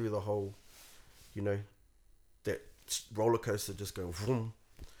gone through the whole, that roller coaster just going vroom.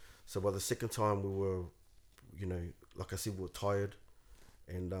 So by the second time we were, like I said, we were tired,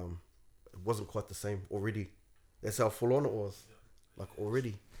 and it wasn't quite the same already. That's how full on it was, like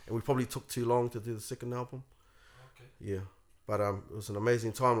already. And we probably took too long to do the second album. Okay. Yeah, but it was an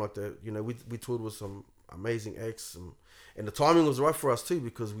amazing time. Like we toured with some amazing acts, and the timing was right for us too,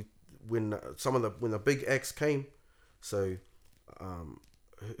 because when the big acts came, so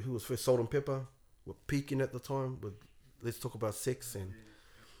who was first? Salt and Pepper were peaking at the time with Let's Talk About Sex, and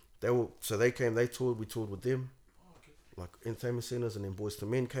they came, they toured, we toured with them, like entertainment centers, and then Boyz II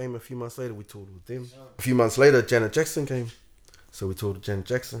Men came a few months later, we toured with them. A few months later, Janet Jackson came, so we toured with Janet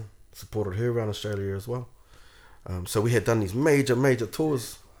Jackson, supported her around Australia as well. So we had done these major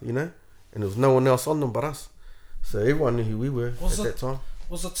tours, and there was no one else on them but us. So everyone knew who we were at that time.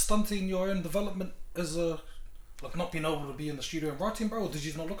 Was it stunting your own development as like not being able to be in the studio and writing, bro? Or did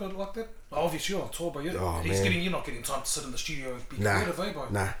you not look at it like that? Obviously you're on tour, but you're not getting time to sit in the studio and be creative, bro?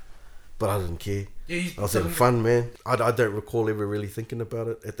 Nah. But I didn't care. Yeah, I was having fun, man. I don't recall ever really thinking about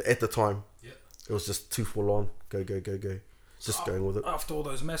it at the time. Yeah. It was just too full on. Go. Just going with it. After all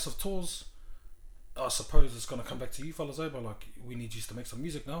those massive tours, I suppose it's going to come back to you fellas, but like, we need you to make some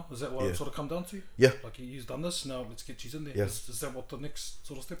music now. Is that what it sort of come down to? Yeah. Like, you've done this, now let's get you in there. Yeah. Is that what the next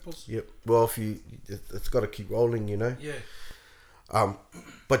sort of step was? Yep. Well, it's got to keep rolling, Yeah.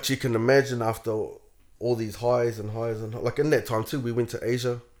 But you can imagine after all these highs and like in that time too, we went to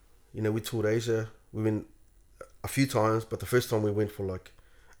Asia. We toured Asia. We went a few times, but the first time we went for like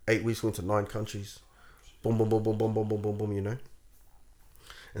 8 weeks, we went to 9 countries. Boom, boom, boom, boom, boom, boom, boom, boom, boom,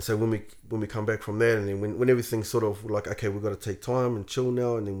 And so when we come back from that, and then when everything's sort of like, okay, we've got to take time and chill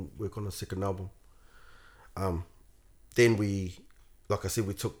now, and then work on a second album. Then we, like I said,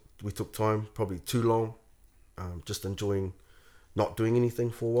 we took time, probably too long, just enjoying not doing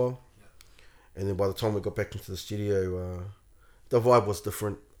anything for a while. Yeah. And then by the time we got back into the studio, the vibe was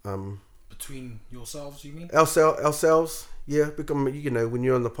different. Between yourselves, you mean? Ourselves, yeah. Because when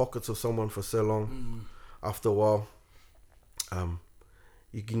you're in the pockets of someone for so long, after a while,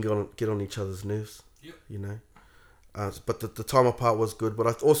 you can get on each other's nerves. Yep. But the time apart was good. But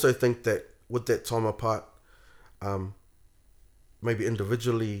I also think that with that time apart, maybe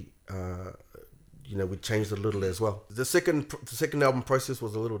individually, we changed a little as well. The second album process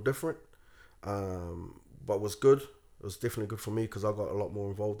was a little different, but was good. It was definitely good for me because I got a lot more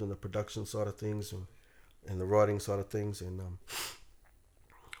involved in the production side of things and the writing side of things, and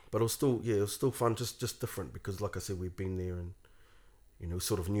but it was still fun, just different because, like I said, we've been there and we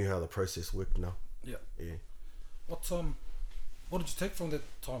sort of knew how the process worked now. Yeah. Yeah. What did you take from that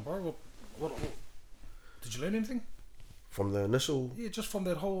time, bro? What did you learn anything? From the initial... Yeah, just from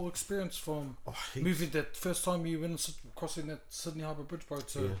that whole experience from moving that first time you went crossing that Sydney Harbour Bridge, bro,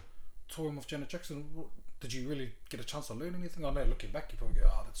 to touring with Janet Jackson. Did you really get a chance to learn anything? I know looking back you probably go,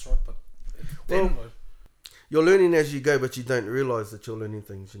 that's right, but then, you're learning as you go, but you don't realise that you're learning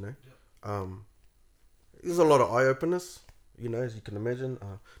things, Yeah. There's a lot of eye-openers, as you can imagine.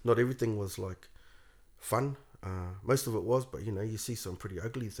 Not everything was like fun. Most of it was, but you see some pretty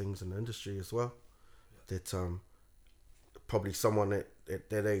ugly things in the industry as well. That probably someone at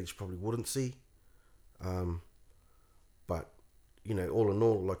that age probably wouldn't see. But you know, all in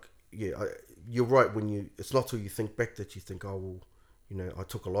all, like you're right when it's not till you think back that you think, oh well, you know, I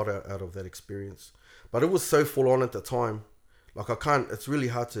took a lot out of that experience. But it was so full on at the time. Like it's really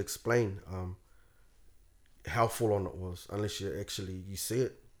hard to explain how full on it was unless you see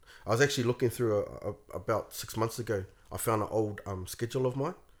it. I was actually looking through about 6 months ago. I found an old schedule of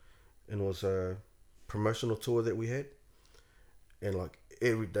mine, and it was a promotional tour that we had, and like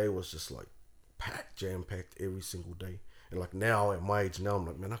every day was just like jam packed every single day. And like now at my age now, I'm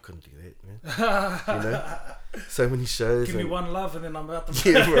like, man, I couldn't do that, man. You know, so many shows. Give me one love, and then I'm out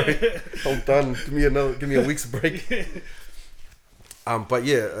the yeah, right. I'm done. Give me a week's break. But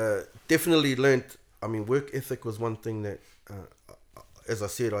yeah, definitely learned. I mean, work ethic was one thing that, as I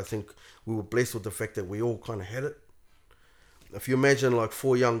said, I think we were blessed with the fact that we all kind of had it. If you imagine like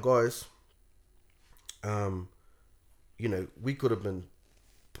 4 young guys, you know, we could have been,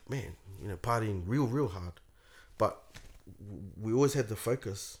 man, you know, partying real hard, but we always had the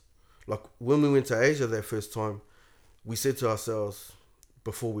focus. Like when we went to Asia that first time, we said to ourselves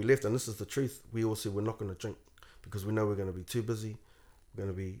before we left, and this is the truth, we all said we're not going to drink because we know we're going to be too busy, we're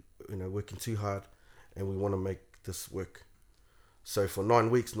going to be, you know, working too hard, and we want to make this work. So for 9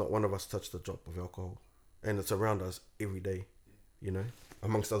 weeks, not one of us touched a drop of alcohol, and it's around us every day, you know,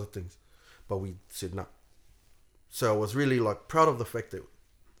 amongst other things. But we said no. So I was really like proud of the fact that,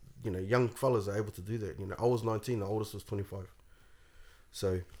 you know, young fellas are able to do that. You know, I was 19, the oldest was 25.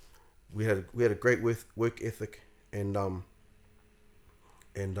 So we had a great work ethic,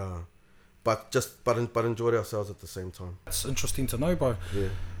 but enjoyed ourselves at the same time. It's interesting to know, bro. Yeah.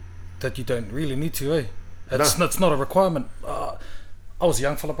 That you don't really need to, eh? It's not a requirement. I was a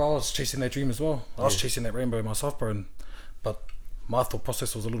young fella, bro. I was chasing that dream as well. I was chasing that rainbow myself, bro. But my thought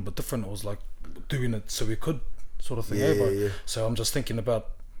process was a little bit different. It was like doing it so we could, sort of thing, bro. Yeah. So I'm just thinking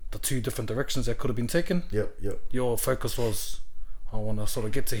about the 2 different directions that could have been taken. Yep. Your focus was, I want to sort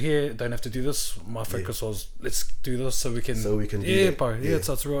of get to here, don't have to do this. My focus was, let's do this so we can do that. Bro. Yeah,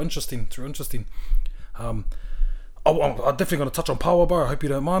 it's real interesting. It's real interesting. I'm definitely going to touch on power, bro. I hope you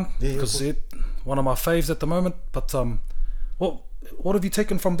don't mind, because it's one of my faves at the moment. But what have you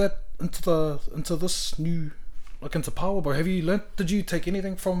taken from that into this new, like into power, bro? Have you learnt? Did you take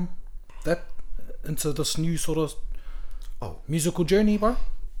anything from that into this new sort of musical journey, bro?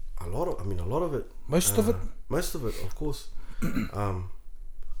 A lot of it. Most of it, of course.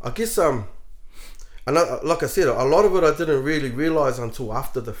 I guess and like I said, a lot of it I didn't really realize until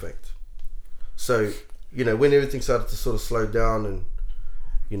after the fact. So, you know, when everything started to sort of slow down, and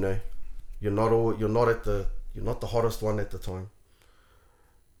you know, you're not the hottest one at the time.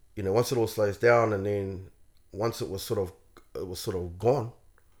 You know, once it all slows down, and then once it was sort of gone,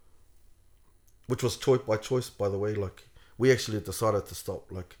 which was by choice, by the way. Like we actually decided to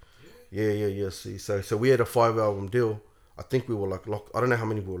stop. Like, yeah. See, so we had a 5-album deal. I think we were like locked. I don't know how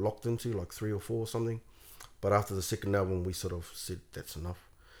many we were locked into, like 3 or 4 or something. But after the second album, we sort of said that's enough.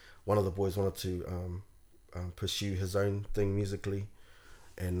 One of the boys wanted to pursue his own thing musically,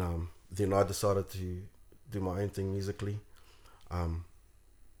 and then I decided to do my own thing musically, and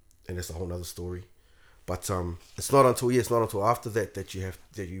that's a whole nother story. But it's not until after that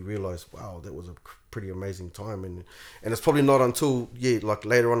you realize, wow, that was a pretty amazing time, and it's probably not until like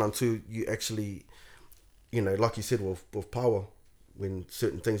later on until you actually, you know, like you said with power, when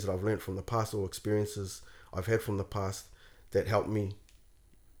certain things that I've learned from the past or experiences I've had from the past that helped me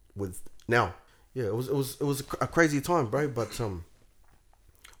with now. Yeah, it was a crazy time, bro. But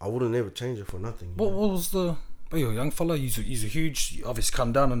I wouldn't ever change it for nothing. What was the? Oh, you're a young fella. He's a huge. You obviously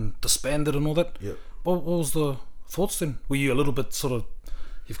come down and disbanded and all that. Yeah. What was the thoughts then? Were you a little bit sort of?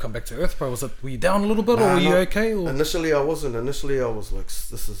 You've come back to earth, bro. Were you down a little bit, or were you okay? Or? Initially, I wasn't. Initially, I was like,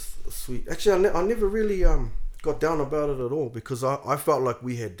 this is sweet. Actually, I never really got down about it at all, because I felt like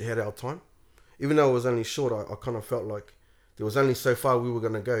we had our time. Even though it was only short, I kind of felt like there was only so far we were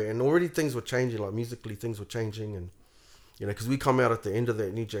going to go. And already things were changing, like musically things were changing. And, you know, because we come out at the end of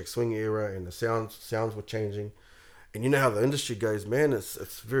that New Jack Swing era, and the sounds were changing. And you know how the industry goes, man.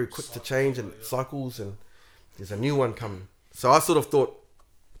 It's very quick to change, and it cycles, and there's a new one coming. So I sort of thought,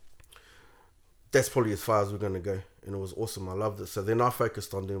 that's probably as far as we're going to go. And it was awesome. I loved it. So then I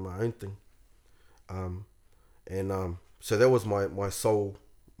focused on doing my own thing. So that was my sole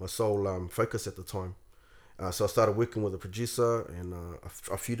focus at the time. So I started working with a producer and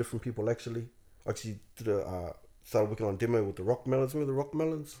a few different people actually. Started working on a demo with the Rock Melons. Remember the Rock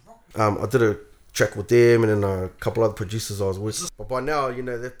Melons? I did a track with them, and then a couple other producers I was with. But by now, you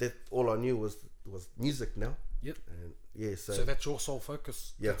know, that all I knew was music now. Yep. And yeah, so that's your sole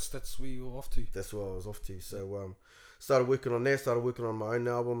focus. Yeah. That's where you're off to. That's where I was off to. So started working on that. Started working on my own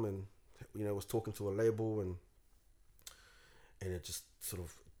album, and was talking to a label, and it just sort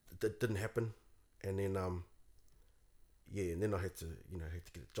of didn't happen. And then and then I had to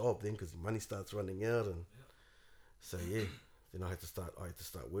get a job then because money starts running out, and so then I had to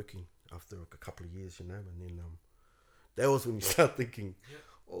start working after a couple of years, and then that was when you start thinking,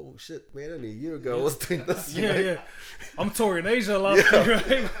 oh shit, man, only a year ago I was doing this. I'm touring Asia last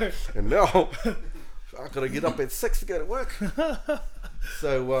year, right? And now I gotta get up at 6 to go to work.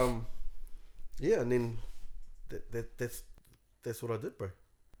 So and then that's what I did, bro.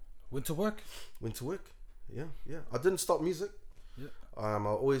 Went to work. Yeah. I didn't stop music. I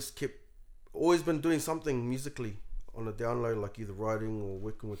always been doing something musically on the download, like either writing or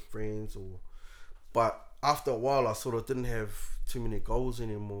working with friends, but after a while I sort of didn't have too many goals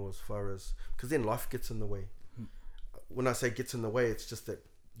anymore, as far as, because then life gets in the way. When I say gets in the way, it's just that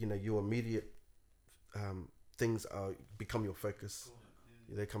your immediate things become your focus.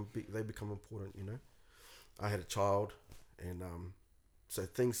 They become important. I had a child, and so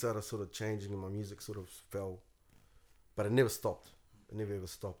things started sort of changing, and my music sort of fell, but it never stopped. It never ever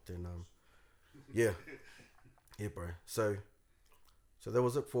stopped. And yeah, bro. So that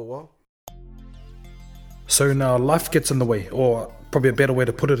was it for a while. So now life gets in the way, or probably a better way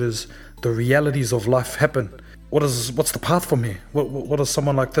to put it is the realities of life happen. What's the path from here? What is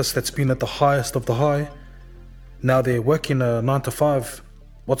someone like this that's been at the highest of the high? Now they're working a 9 to 5.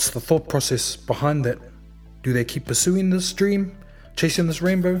 What's the thought process behind that? Do they keep pursuing this dream, chasing this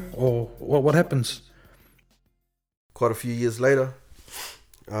rainbow, or what happens? Quite a few years later,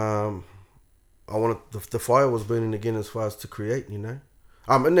 the fire was burning again as far as to create, in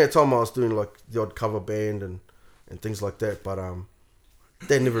that time I was doing like the odd cover band and things like that, but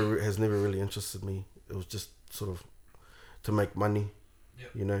that has never really interested me. It was just sort of to make money,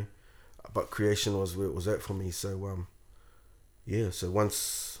 but creation was where it was at for me. So so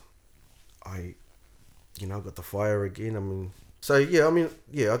once I got the fire again, I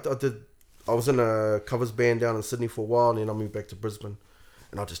was in a covers band down in Sydney for a while, and then I moved back to Brisbane,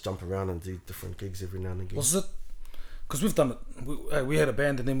 and I just jump around and do different gigs every now and again. Was it, because we've done it, we had a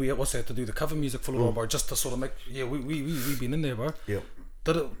band, and then we also had to do the cover music for a little while, bro, just to sort of make, we've been in there, bro. Yeah.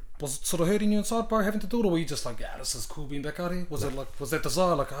 Was it sort of hurting you inside, bro, having to do it, or were you just like, this is cool being back out here? Was that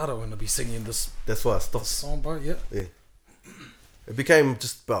desire, like, I don't want to be singing this? That's why I stopped. This song, bro, yeah. It became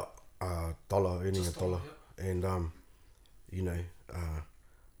just about earning a dollar. And I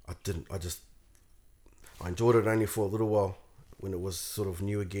enjoyed it only for a little while when it was sort of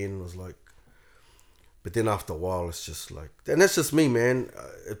new again. It was like, but then after a while it's just like, and that's just me, man.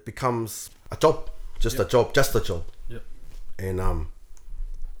 It becomes a job, a job. Yeah. And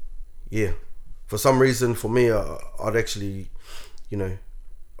for some reason for me, I'd actually,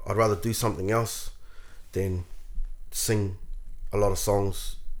 I'd rather do something else than sing a lot of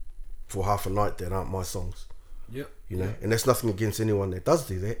songs for half a night that aren't my songs. Yeah. And that's nothing against anyone that does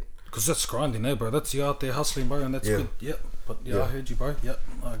do that. Because that's grinding, bro. That's you out there hustling, bro, and that's good. Yeah. But I heard you, bro. Yeah.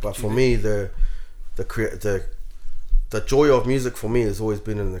 But for me, the joy of music for me has always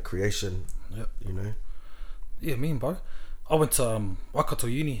been in the creation. Yep. Yeah, mean, bro. I went to Waikato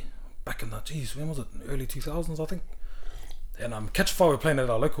Uni back in when was it? Early 2000s, I think. And Catch a Fire were playing at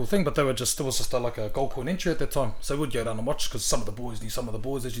our local thing, but it was just like a Gold Coin entry at that time. So we'd go down and watch, because some of the boys knew some of the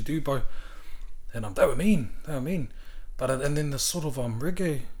boys, as you do, bro. And they were mean. But and then the sort of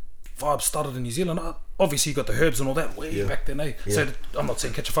reggae vibe started in New Zealand. Obviously you got the Herbs and all that way back then, eh? Yeah. So I'm not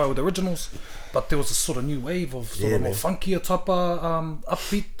saying Catch a Fire with the originals, but there was a sort of new wave of sort of more funkier type of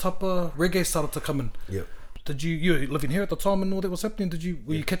upbeat type of reggae started to come in. Yeah. Did you were living here at the time and all that was happening?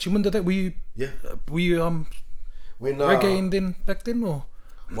 Were you catching wind of that? Were you when reggae and then back then, or?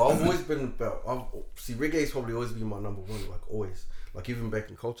 Well, I've always been reggae's probably always been my number one, like always. Like even back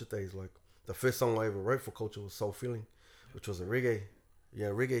in Culture days, like the first song I ever wrote for Culture was Soul Feeling, which was a reggae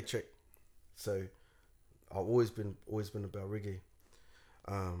track. So I've always been about reggae.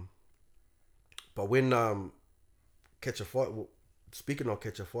 But when Catch a Fire, speaking of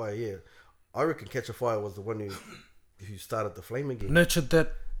Catch a Fire, I reckon Catch a Fire was the one who started the flame again. Nurtured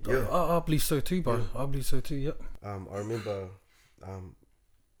that. Yeah. I believe so too, bro. Yeah. I believe so too, yep. I remember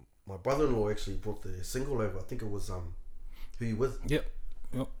my brother-in-law actually brought the single over. I think it was Who You With? Yep.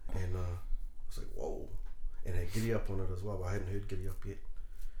 And I was like, whoa. And had Giddy Up on it as well, but I hadn't heard Giddy Up yet.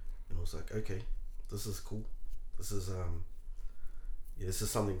 And I was like, okay, this is cool. This is this is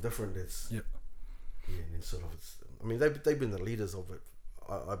something different. That's and then sort of they've been the leaders of it,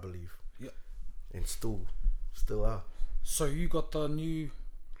 I believe. Yep. And still are. So you got the new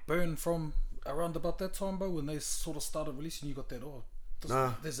Burn from around about that time, bro, when they sort of started releasing. You got that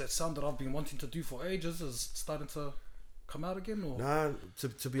there's that sound that I've been wanting to do for ages is starting to come out again, or? Nah,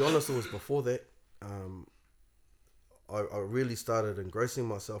 to be honest, it was before that. I really started engrossing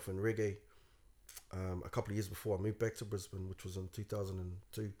myself in reggae a couple of years before I moved back to Brisbane, which was in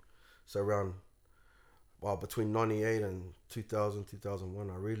 2002. So around, between 98 and 2000, 2001,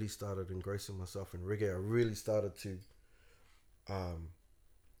 I really started engrossing myself in reggae. I really started to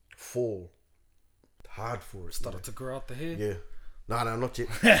fall hard for it. Started to grow out the hair. Yeah. No, not yet.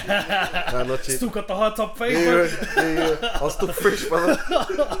 No, not yet. Still got the high top fade, bro. Yeah. I was still fresh, brother.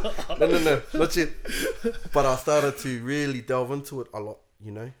 No, not yet. But I started to really delve into it a lot,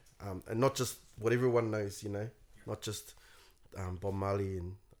 you know, and not just what everyone knows, you know, not just Bob Marley,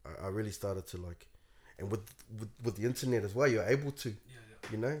 and I really started to like, and with the internet as well, you're able to,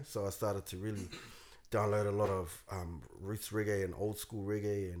 you know. So I started to really download a lot of roots reggae and old school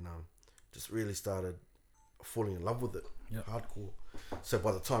reggae, and just really started falling in love with it, hardcore. So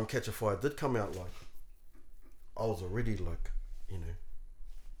by the time Catch a Fire did come out, like, I was already like, you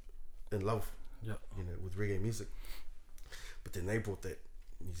know, in love, you know, with reggae music. But then they brought that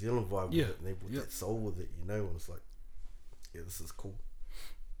New Zealand vibe with it, and they brought that soul with it, you know, and it's like, yeah, this is cool.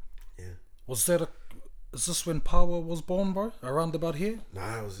 Yeah. Is this when Power was born, bro? Around about here?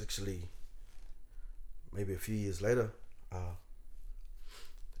 Nah, it was actually maybe a few years later.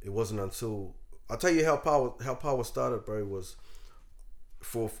 It wasn't until, I'll tell you how Power started, bro. Was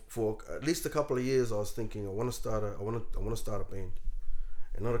for at least a couple of years I was thinking I want to start a band,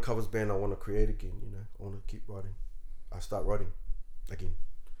 and not a covers band. I want to create again, you know. I want to keep writing. I start writing again.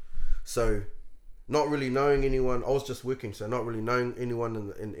 So not really knowing anyone, I was just working, so not really knowing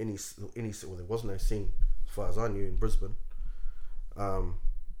anyone in any well, there was no scene as far as I knew in Brisbane. I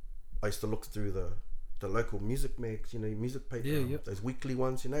used to look through the local music mags, you know, music paper, those weekly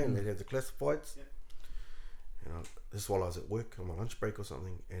ones, you know, and they had the classifieds. You know, this is while I was at work on my lunch break or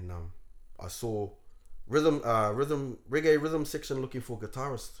something, and I saw reggae rhythm section looking for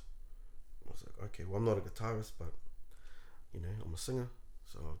guitarist. I was like, okay, well, I'm not a guitarist, but you know, I'm a singer,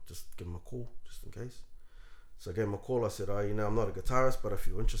 so I'll just give him a call just in case. So I gave him a call. I said, you know, I'm not a guitarist, but if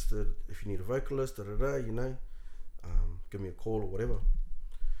you're interested, if you need a vocalist, you know, give me a call or whatever.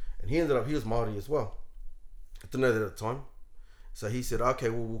 And he was Māori as well. I didn't know that at the time. So he said, okay,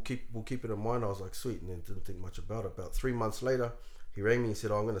 well, we'll keep it in mind. I was like, sweet, and then didn't think much about it. About 3 months later, he rang me and said,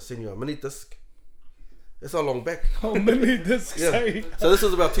 I'm going to send you a mini disc. That's how long back. Oh, mini disc. Yeah. So this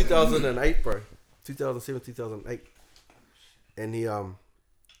was about 2008, bro. 2007, 2008. And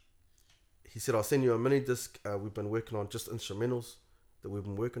he said, I'll send you a mini disc. We've been working on just instrumentals that we've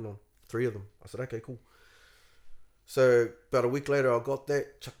been working on. 3 of them. I said, okay, cool. So about a week later, I got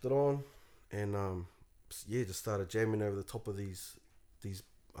that, chucked it on, and just started jamming over the top of these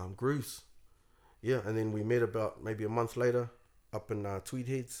grooves. Yeah, and then we met about maybe a month later up in Tweed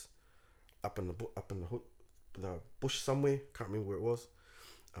Heads, up in the bush somewhere. Can't remember where it was.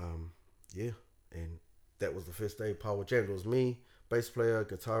 And that was the first day Power jammed. It was me, bass player,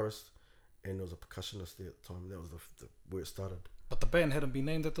 guitarist, and there was a percussionist there at the time. That was the where it started. But the band hadn't been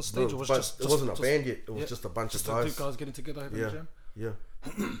named at this stage. It wasn't a band yet. It was just a bunch of guys. 2 guys getting together having a jam. Yeah.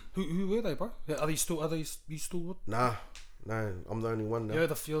 Who were they, bro? Are you still with? Nah, no, I'm the only one now.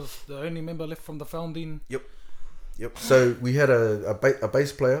 Yeah, you're the only member left from the founding. Yep. So we had a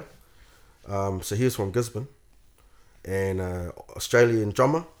bass player. So he was from Gisborne, and Australian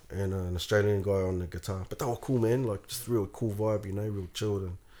drummer and an Australian guy on the guitar. But they were cool, man. Like just real cool vibe, you know, real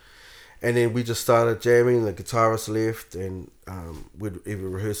chilled. And then we just started jamming. The guitarist left, and we'd either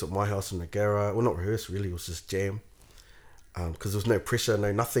rehearse at my house in the garage. Well, not rehearse really. It was just jam. Because there was no pressure,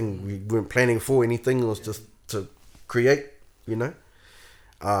 nothing. We weren't planning for anything. It was just to create, you know.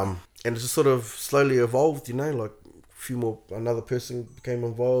 And it just sort of slowly evolved, you know. Like another person became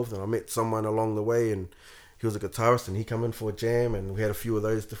involved, and I met someone along the way, and he was a guitarist, and he came in for a jam, and we had a few of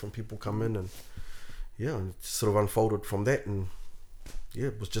those different people come in, and and it sort of unfolded from that, and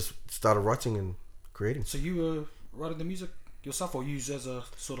it was just started writing and creating. So you were writing the music yourself, or use as a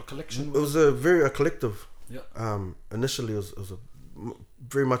sort of collection? It was a collective. Yeah. Initially, it was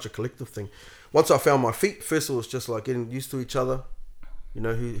very much a collective thing. Once I found my feet, first it was just like getting used to each other. You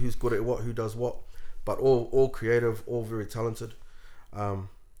know, who's good at what, who does what, but all creative, all very talented. And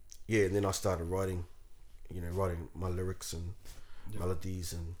then I started writing my lyrics and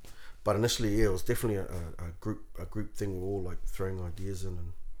melodies, but initially, it was definitely a group thing. We're all like throwing ideas in.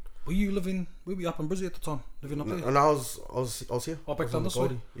 And were you up in Brizzy at the time, living up there? And I was here. Oh, back down this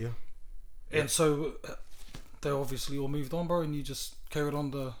way. Yeah. And so they obviously all moved on, bro, and you just carried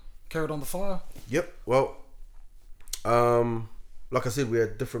on the fire. Yep. Well, like I said, we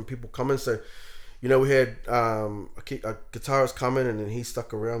had different people coming. So, You know, we had a guitarist come in and then he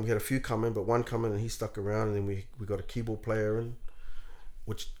stuck around. We had a few come in, but one come in and he stuck around, and then we got a keyboard player in,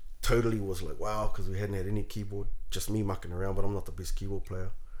 which totally was like wow, because we hadn't had any keyboard, just me mucking around, but I'm not the best keyboard player.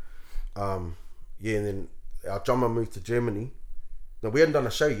 And then our drummer moved to Germany. Now we hadn't done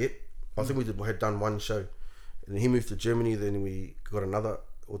a show yet. I think we had done one show, and then he moved to Germany. Then we got another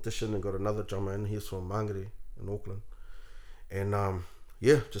audition and got another drummer in. He's from Mangere in Auckland, and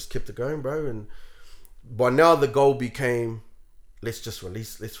just kept it going, bro. And by now the goal became, let's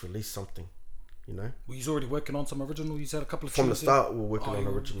release something, you know. Well, he's already working on some original. He's had a couple of from the start. We're working on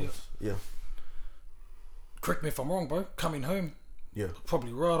originals. Yeah. Correct me if I'm wrong, bro. Coming Home. Yeah.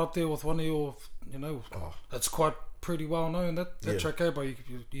 Probably right up there with one of your, you know, that's quite pretty well known. That track, bro. You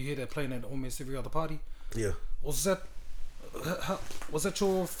hear that playing at almost every other party. Yeah. Was that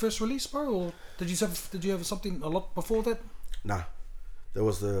your first release, bro, or did you have something a lot before that? Nah, that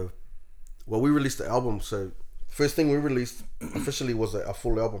was we released the album. So first thing we released officially was a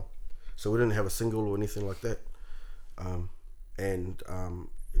full album. So we didn't have a single or anything like that.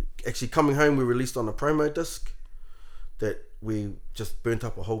 Actually, Coming Home we released on a promo disc that we just burnt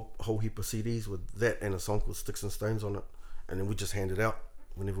up a whole heap of CDs with that and a song called Sticks and Stones on it, and then we just handed out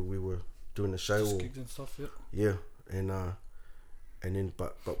whenever we were doing the show just gigs and stuff. Yeah, and then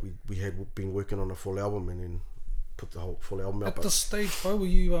but we had been working on a full album and then put the whole full album out. At this stage, bro, were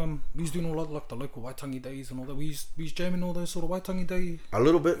you was doing all like the local Waitangi days and all that? Were you jamming all those sort of Waitangi day? A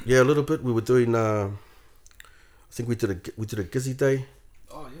little bit, yeah, a little bit. We were doing. I think we did a Gizzy day.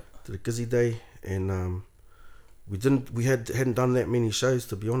 Oh yeah. Did a Gizzy day, and we hadn't done that many shows,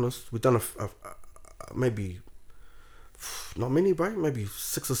 to be honest. We'd done a maybe not many, bro. Maybe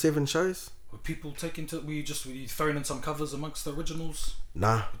 6 or 7 shows. Were people taking to? Were you throwing in some covers amongst the originals?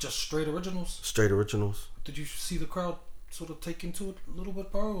 Nah. Just straight originals. Straight originals. Did you see the crowd sort of take into it a little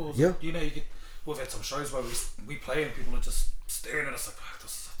bit, bro? Or yeah. You know, we've had some shows where we play and people are just staring at us like, oh,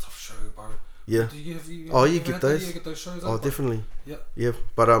 this is a tough show, bro. Yeah. You get those. You get those shows. Oh, definitely. Yeah. Yeah,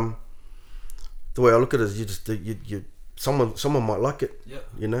 but the way I look at it is you someone might like it. Yeah.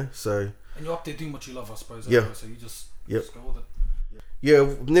 You know, so. And you're up there doing what you love, I suppose. Yeah. Anyway, so you just go with it.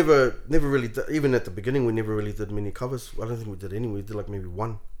 Yeah, never really. Even at the beginning, we never really did many covers. I don't think we did any. We did like maybe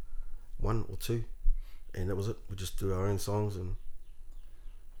one or two, and that was it. We just do our own songs, and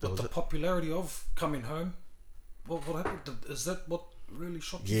but the popularity of Coming Home, what happened? Is that what really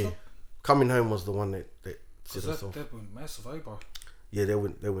shocked you? Yeah, Coming Home was the one that set us off. That went massive, bro. Yeah, that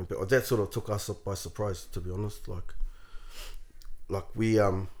went. That sort of took us up by surprise, to be honest. Like we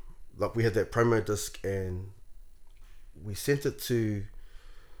had that promo disc and we sent it to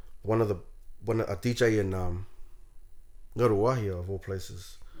a DJ in Ngaruahi of all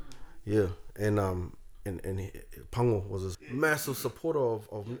places. Yeah, and Pango was a massive supporter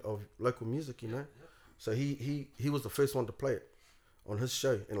of local music, you know. So he was the first one to play it on his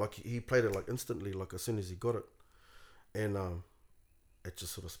show, and like he played it like instantly, like as soon as he got it, and it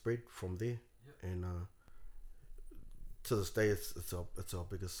just sort of spread from there, and to this day it's our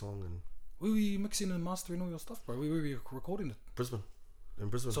biggest song. And where were you mixing and mastering all your stuff, bro? Where were you recording it? In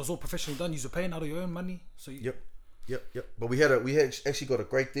Brisbane. So it's all professionally done. You're paying out of your own money. So Yep. But we had actually got a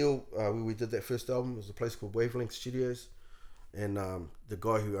great deal when we did that first album. It was a place called Wavelength Studios, and the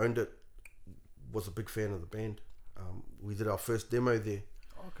guy who owned it was a big fan of the band. We did our first demo there.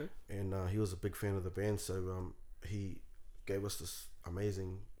 Oh, okay. And he was a big fan of the band, so he gave us this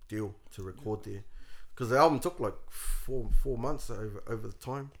amazing deal to record there, because the album took like four months over the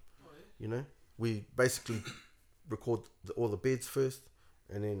time. Oh, yeah. You know, we basically record all the beds first,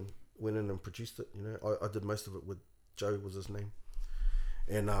 and then went in and produced it. You know, I did most of it with Joe, was his name,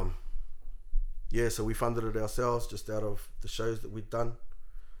 and so we funded it ourselves just out of the shows that we'd done,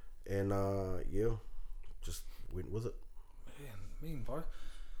 and just went with it. Man, bro.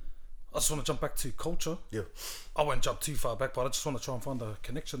 I just want to jump back to culture. Yeah. I won't jump too far back, but I just want to try and find a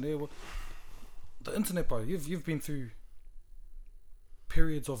connection there. The internet, bro. You've been through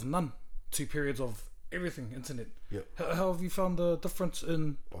periods of none to periods of everything internet. Yeah. How have you found the difference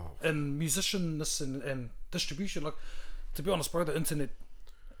in musicianness and distribution? Like, to be honest, bro, the internet,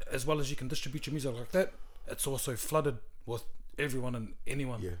 as well as you can distribute your music like that, it's also flooded with everyone and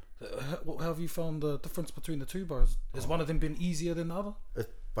anyone. Yeah. How have you found the difference between the two, bro? Has one of them been easier than the other?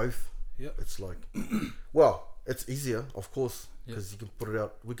 Both. Yeah. It's like, well, it's easier, of course, because you can put it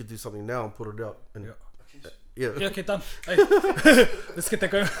out. We could do something now and put it out. And yeah, okay, done. Hey, let's get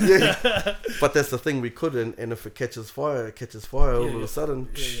that going. Yeah. But that's the thing, we could, and if it catches fire all of a sudden,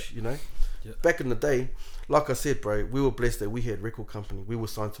 you know. Yeah. Back in the day, like I said, bro, we were blessed that we had record company. We were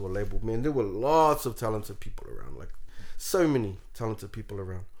signed to a label. Man, there were lots of talented people around, like so many talented people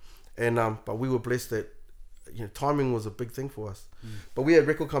around. And but we were blessed that timing was a big thing for us. But we had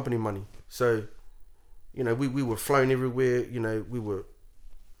record company money, so we were flown everywhere. We were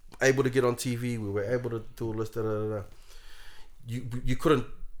able to get on TV. We were able to do all this. You couldn't,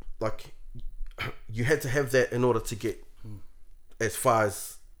 like, you had to have that in order to get as far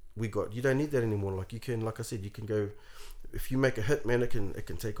as we got. You don't need that anymore. Like, you can, like I said, you can go, if you make a hit, man, it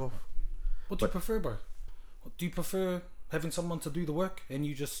can take off. What do you prefer, bro? Do you prefer having someone to do the work and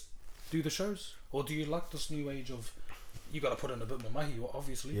you just do the shows, or do you like this new age of you got to put in a bit more mahi,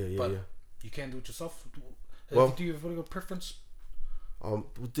 obviously, but you can do it yourself? Well, do you have a preference?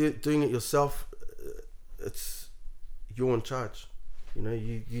 Doing it yourself, it's you're in charge.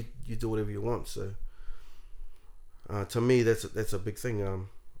 You do whatever you want. So to me, that's a big thing.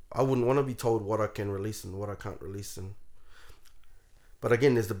 I wouldn't want to be told what I can release and what I can't release, but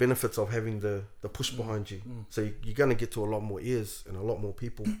again, there's the benefits of having the push behind you. So you're going to get to a lot more ears and a lot more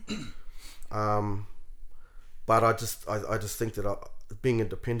people. But I just think that being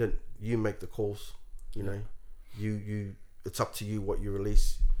independent, you make the calls. You it's up to you what you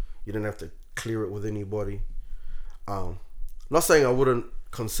release. You don't have to clear it with anybody. Not saying I wouldn't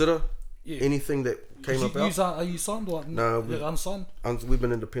consider anything that came about. Are you signed or no? Unsigned. We've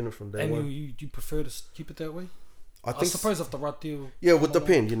been independent from day one. And you prefer to keep it that way? I suppose if the right deal. Yeah, it would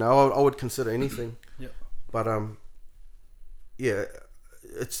depend. I would consider anything. Yeah. But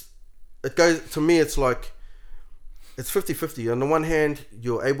it goes to me. It's like it's 50-50. On the one hand,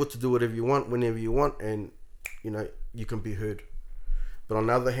 you're able to do whatever you want whenever you want, and you can be heard. But on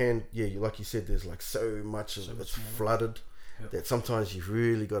the other hand, like you said, there's like so much of it's flooded that sometimes you've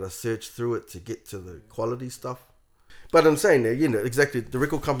really got to search through it to get to the quality stuff. But I'm saying that, exactly, the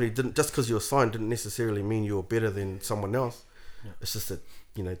record company didn't, just because you're signed didn't necessarily mean you're better than someone else. Yeah. It's just that,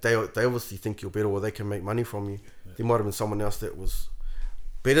 they obviously think you're better or they can make money from you. Yeah. There might have been someone else that was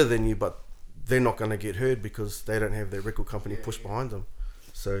better than you, but they're not going to get heard because they don't have their record company push behind them.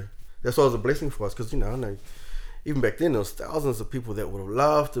 So that's why it was a blessing for us, because, I know, even back then there was thousands of people that would have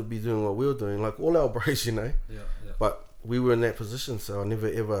loved to be doing what we were doing, like all our bros, But we were in that position, so I never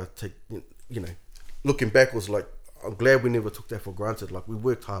ever take, looking back was like, I'm glad we never took that for granted. Like, we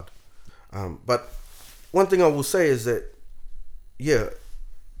worked hard. But one thing I will say is that,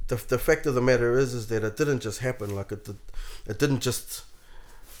 the fact of the matter is that it didn't just happen. Like, it didn't just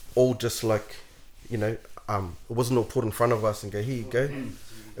all just like, it wasn't all put in front of us and go, here you go.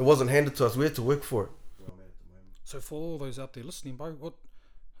 It wasn't handed to us. We had to work for it. So for all those out there listening, bro,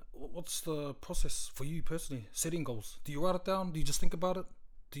 what's the process for you personally, setting goals? Do you write it down? Do you just think about it?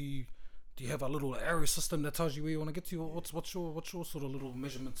 Do you have a little arrow system that tells you where you want to get to? What's your sort of little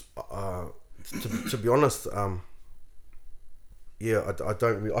measurements? To be honest, I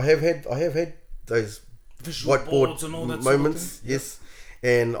don't really, I have had those visual whiteboard and all that moments, sort of yes,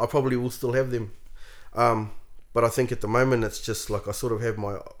 and I probably will still have them. But I think at the moment it's just like I sort of have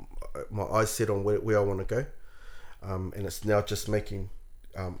my eyes set on where I want to go, and it's now just making,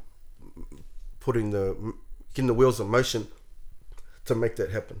 getting the wheels in motion to make that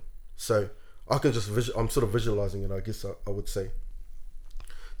happen. So I can just I'm sort of visualizing it, I guess I would say,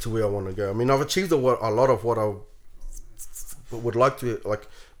 to where I want to go. I mean, I've achieved a lot of what I would like to, like,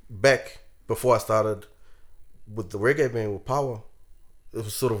 back before I started with the reggae band with Power. It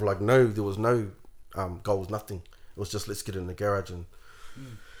was sort of like there was no goals, nothing. It was just, let's get in the garage and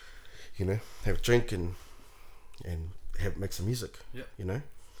have a drink and make some music.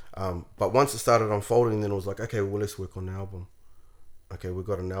 But once it started unfolding, then it was like, okay, well, let's work on the album. Okay, we've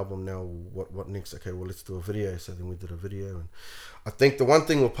got an album now, what next? Okay, well, let's do a video. So then we did a video. And I think the one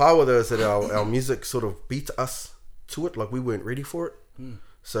thing with Power, though, is that our music sort of beat us to it. Like, we weren't ready for it.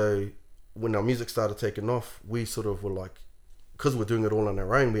 So when our music started taking off, we sort of were like, because we're doing it all on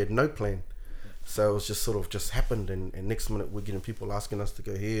our own, we had no plan. So it was just sort of just happened. And next minute, we're getting people asking us to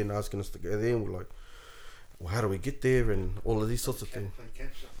go here and asking us to go there. And we're like, well, how do we get there? And all of these sorts of things.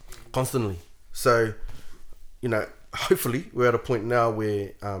 Constantly. So, hopefully we're at a point now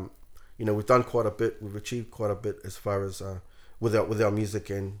where we've done quite a bit, we've achieved quite a bit as far as with our music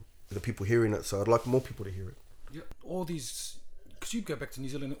and the people hearing it. So I'd like more people to hear it. Yeah, all these, because you go back to New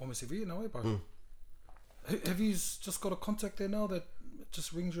Zealand almost every year now, bro. Have you just got a contact there now that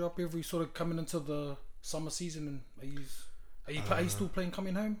just rings you up every sort of coming into the summer season? And are you still playing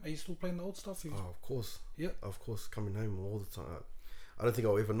Coming Home? Are you still playing the old stuff? Of course. Yeah. Of course, Coming Home all the time. I don't think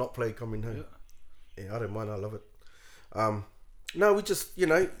I'll ever not play Coming Home. Yeah, I don't mind. I love it. No, we just,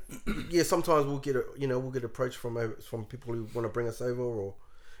 sometimes we'll get approached from people who want to bring us over,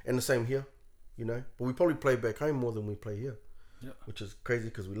 and the same here, but we probably play back home more than we play here, which is crazy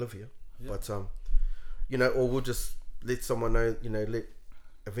because we live here. But or we'll just let someone know, let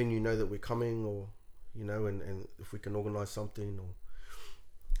a venue know that we're coming, or and if we can organise something, or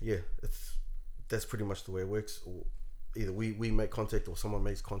that's pretty much the way it works. Or either we make contact or someone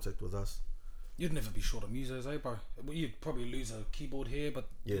makes contact with us. You'd never be short of musos, bro? You'd probably lose a keyboard here, but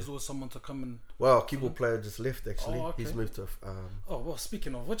there's always someone to come and... Well, our keyboard player just left, actually. Oh, okay. He's moved to... well,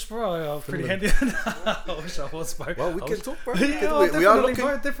 speaking of which, bro, pretty handy. I wish I was, bro. Well, we can talk, bro. We are looking.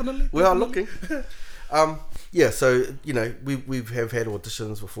 Bro, definitely. We are looking. So, we have had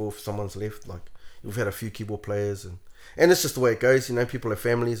auditions before if someone's left. Like, we've had a few keyboard players, and it's just the way it goes. People have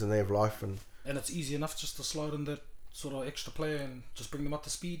families and they have life. And it's easy enough just to slide in that sort of extra player and just bring them up to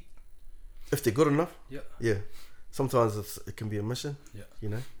speed. If they're good enough, yeah. Sometimes it can be a mission,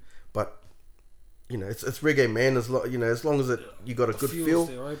 but it's reggae, man. As long as you got a good feel,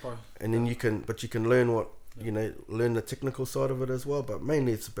 there, right, bro? And then you can learn what learn the technical side of it as well. But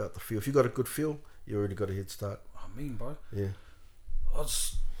mainly it's about the feel. If you got a good feel, you already got a head start. Bro. Yeah.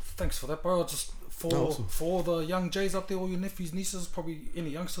 Thanks for that, bro. For the young Jays out there, all your nephews, nieces, probably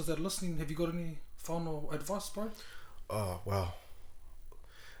any youngsters that are listening, have you got any final advice, bro? Oh wow.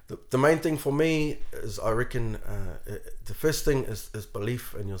 The main thing for me is, I reckon, the first thing is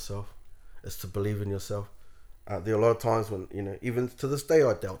belief in yourself. Is to believe in yourself. There are a lot of times when, even to this day,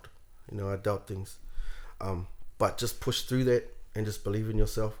 I doubt. I doubt things. But just push through that and just believe in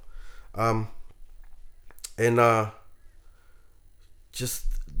yourself. Just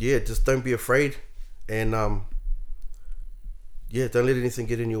don't be afraid. And, don't let anything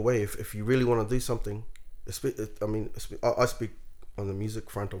get in your way. If you really want to do something, I speak on the music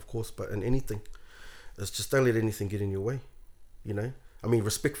front, of course, but in anything, it's just don't let anything get in your way.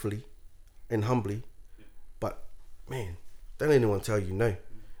 Respectfully and humbly, but man, don't let anyone tell you no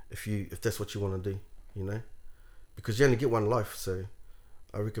if that's what you want to do, because you only get one life. So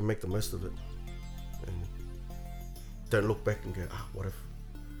I reckon make the most of it and don't look back and go, what if,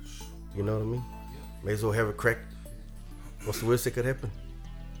 you know what I mean? May as well have a crack. What's the worst that could happen?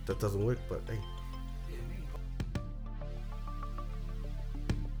 That doesn't work, but hey.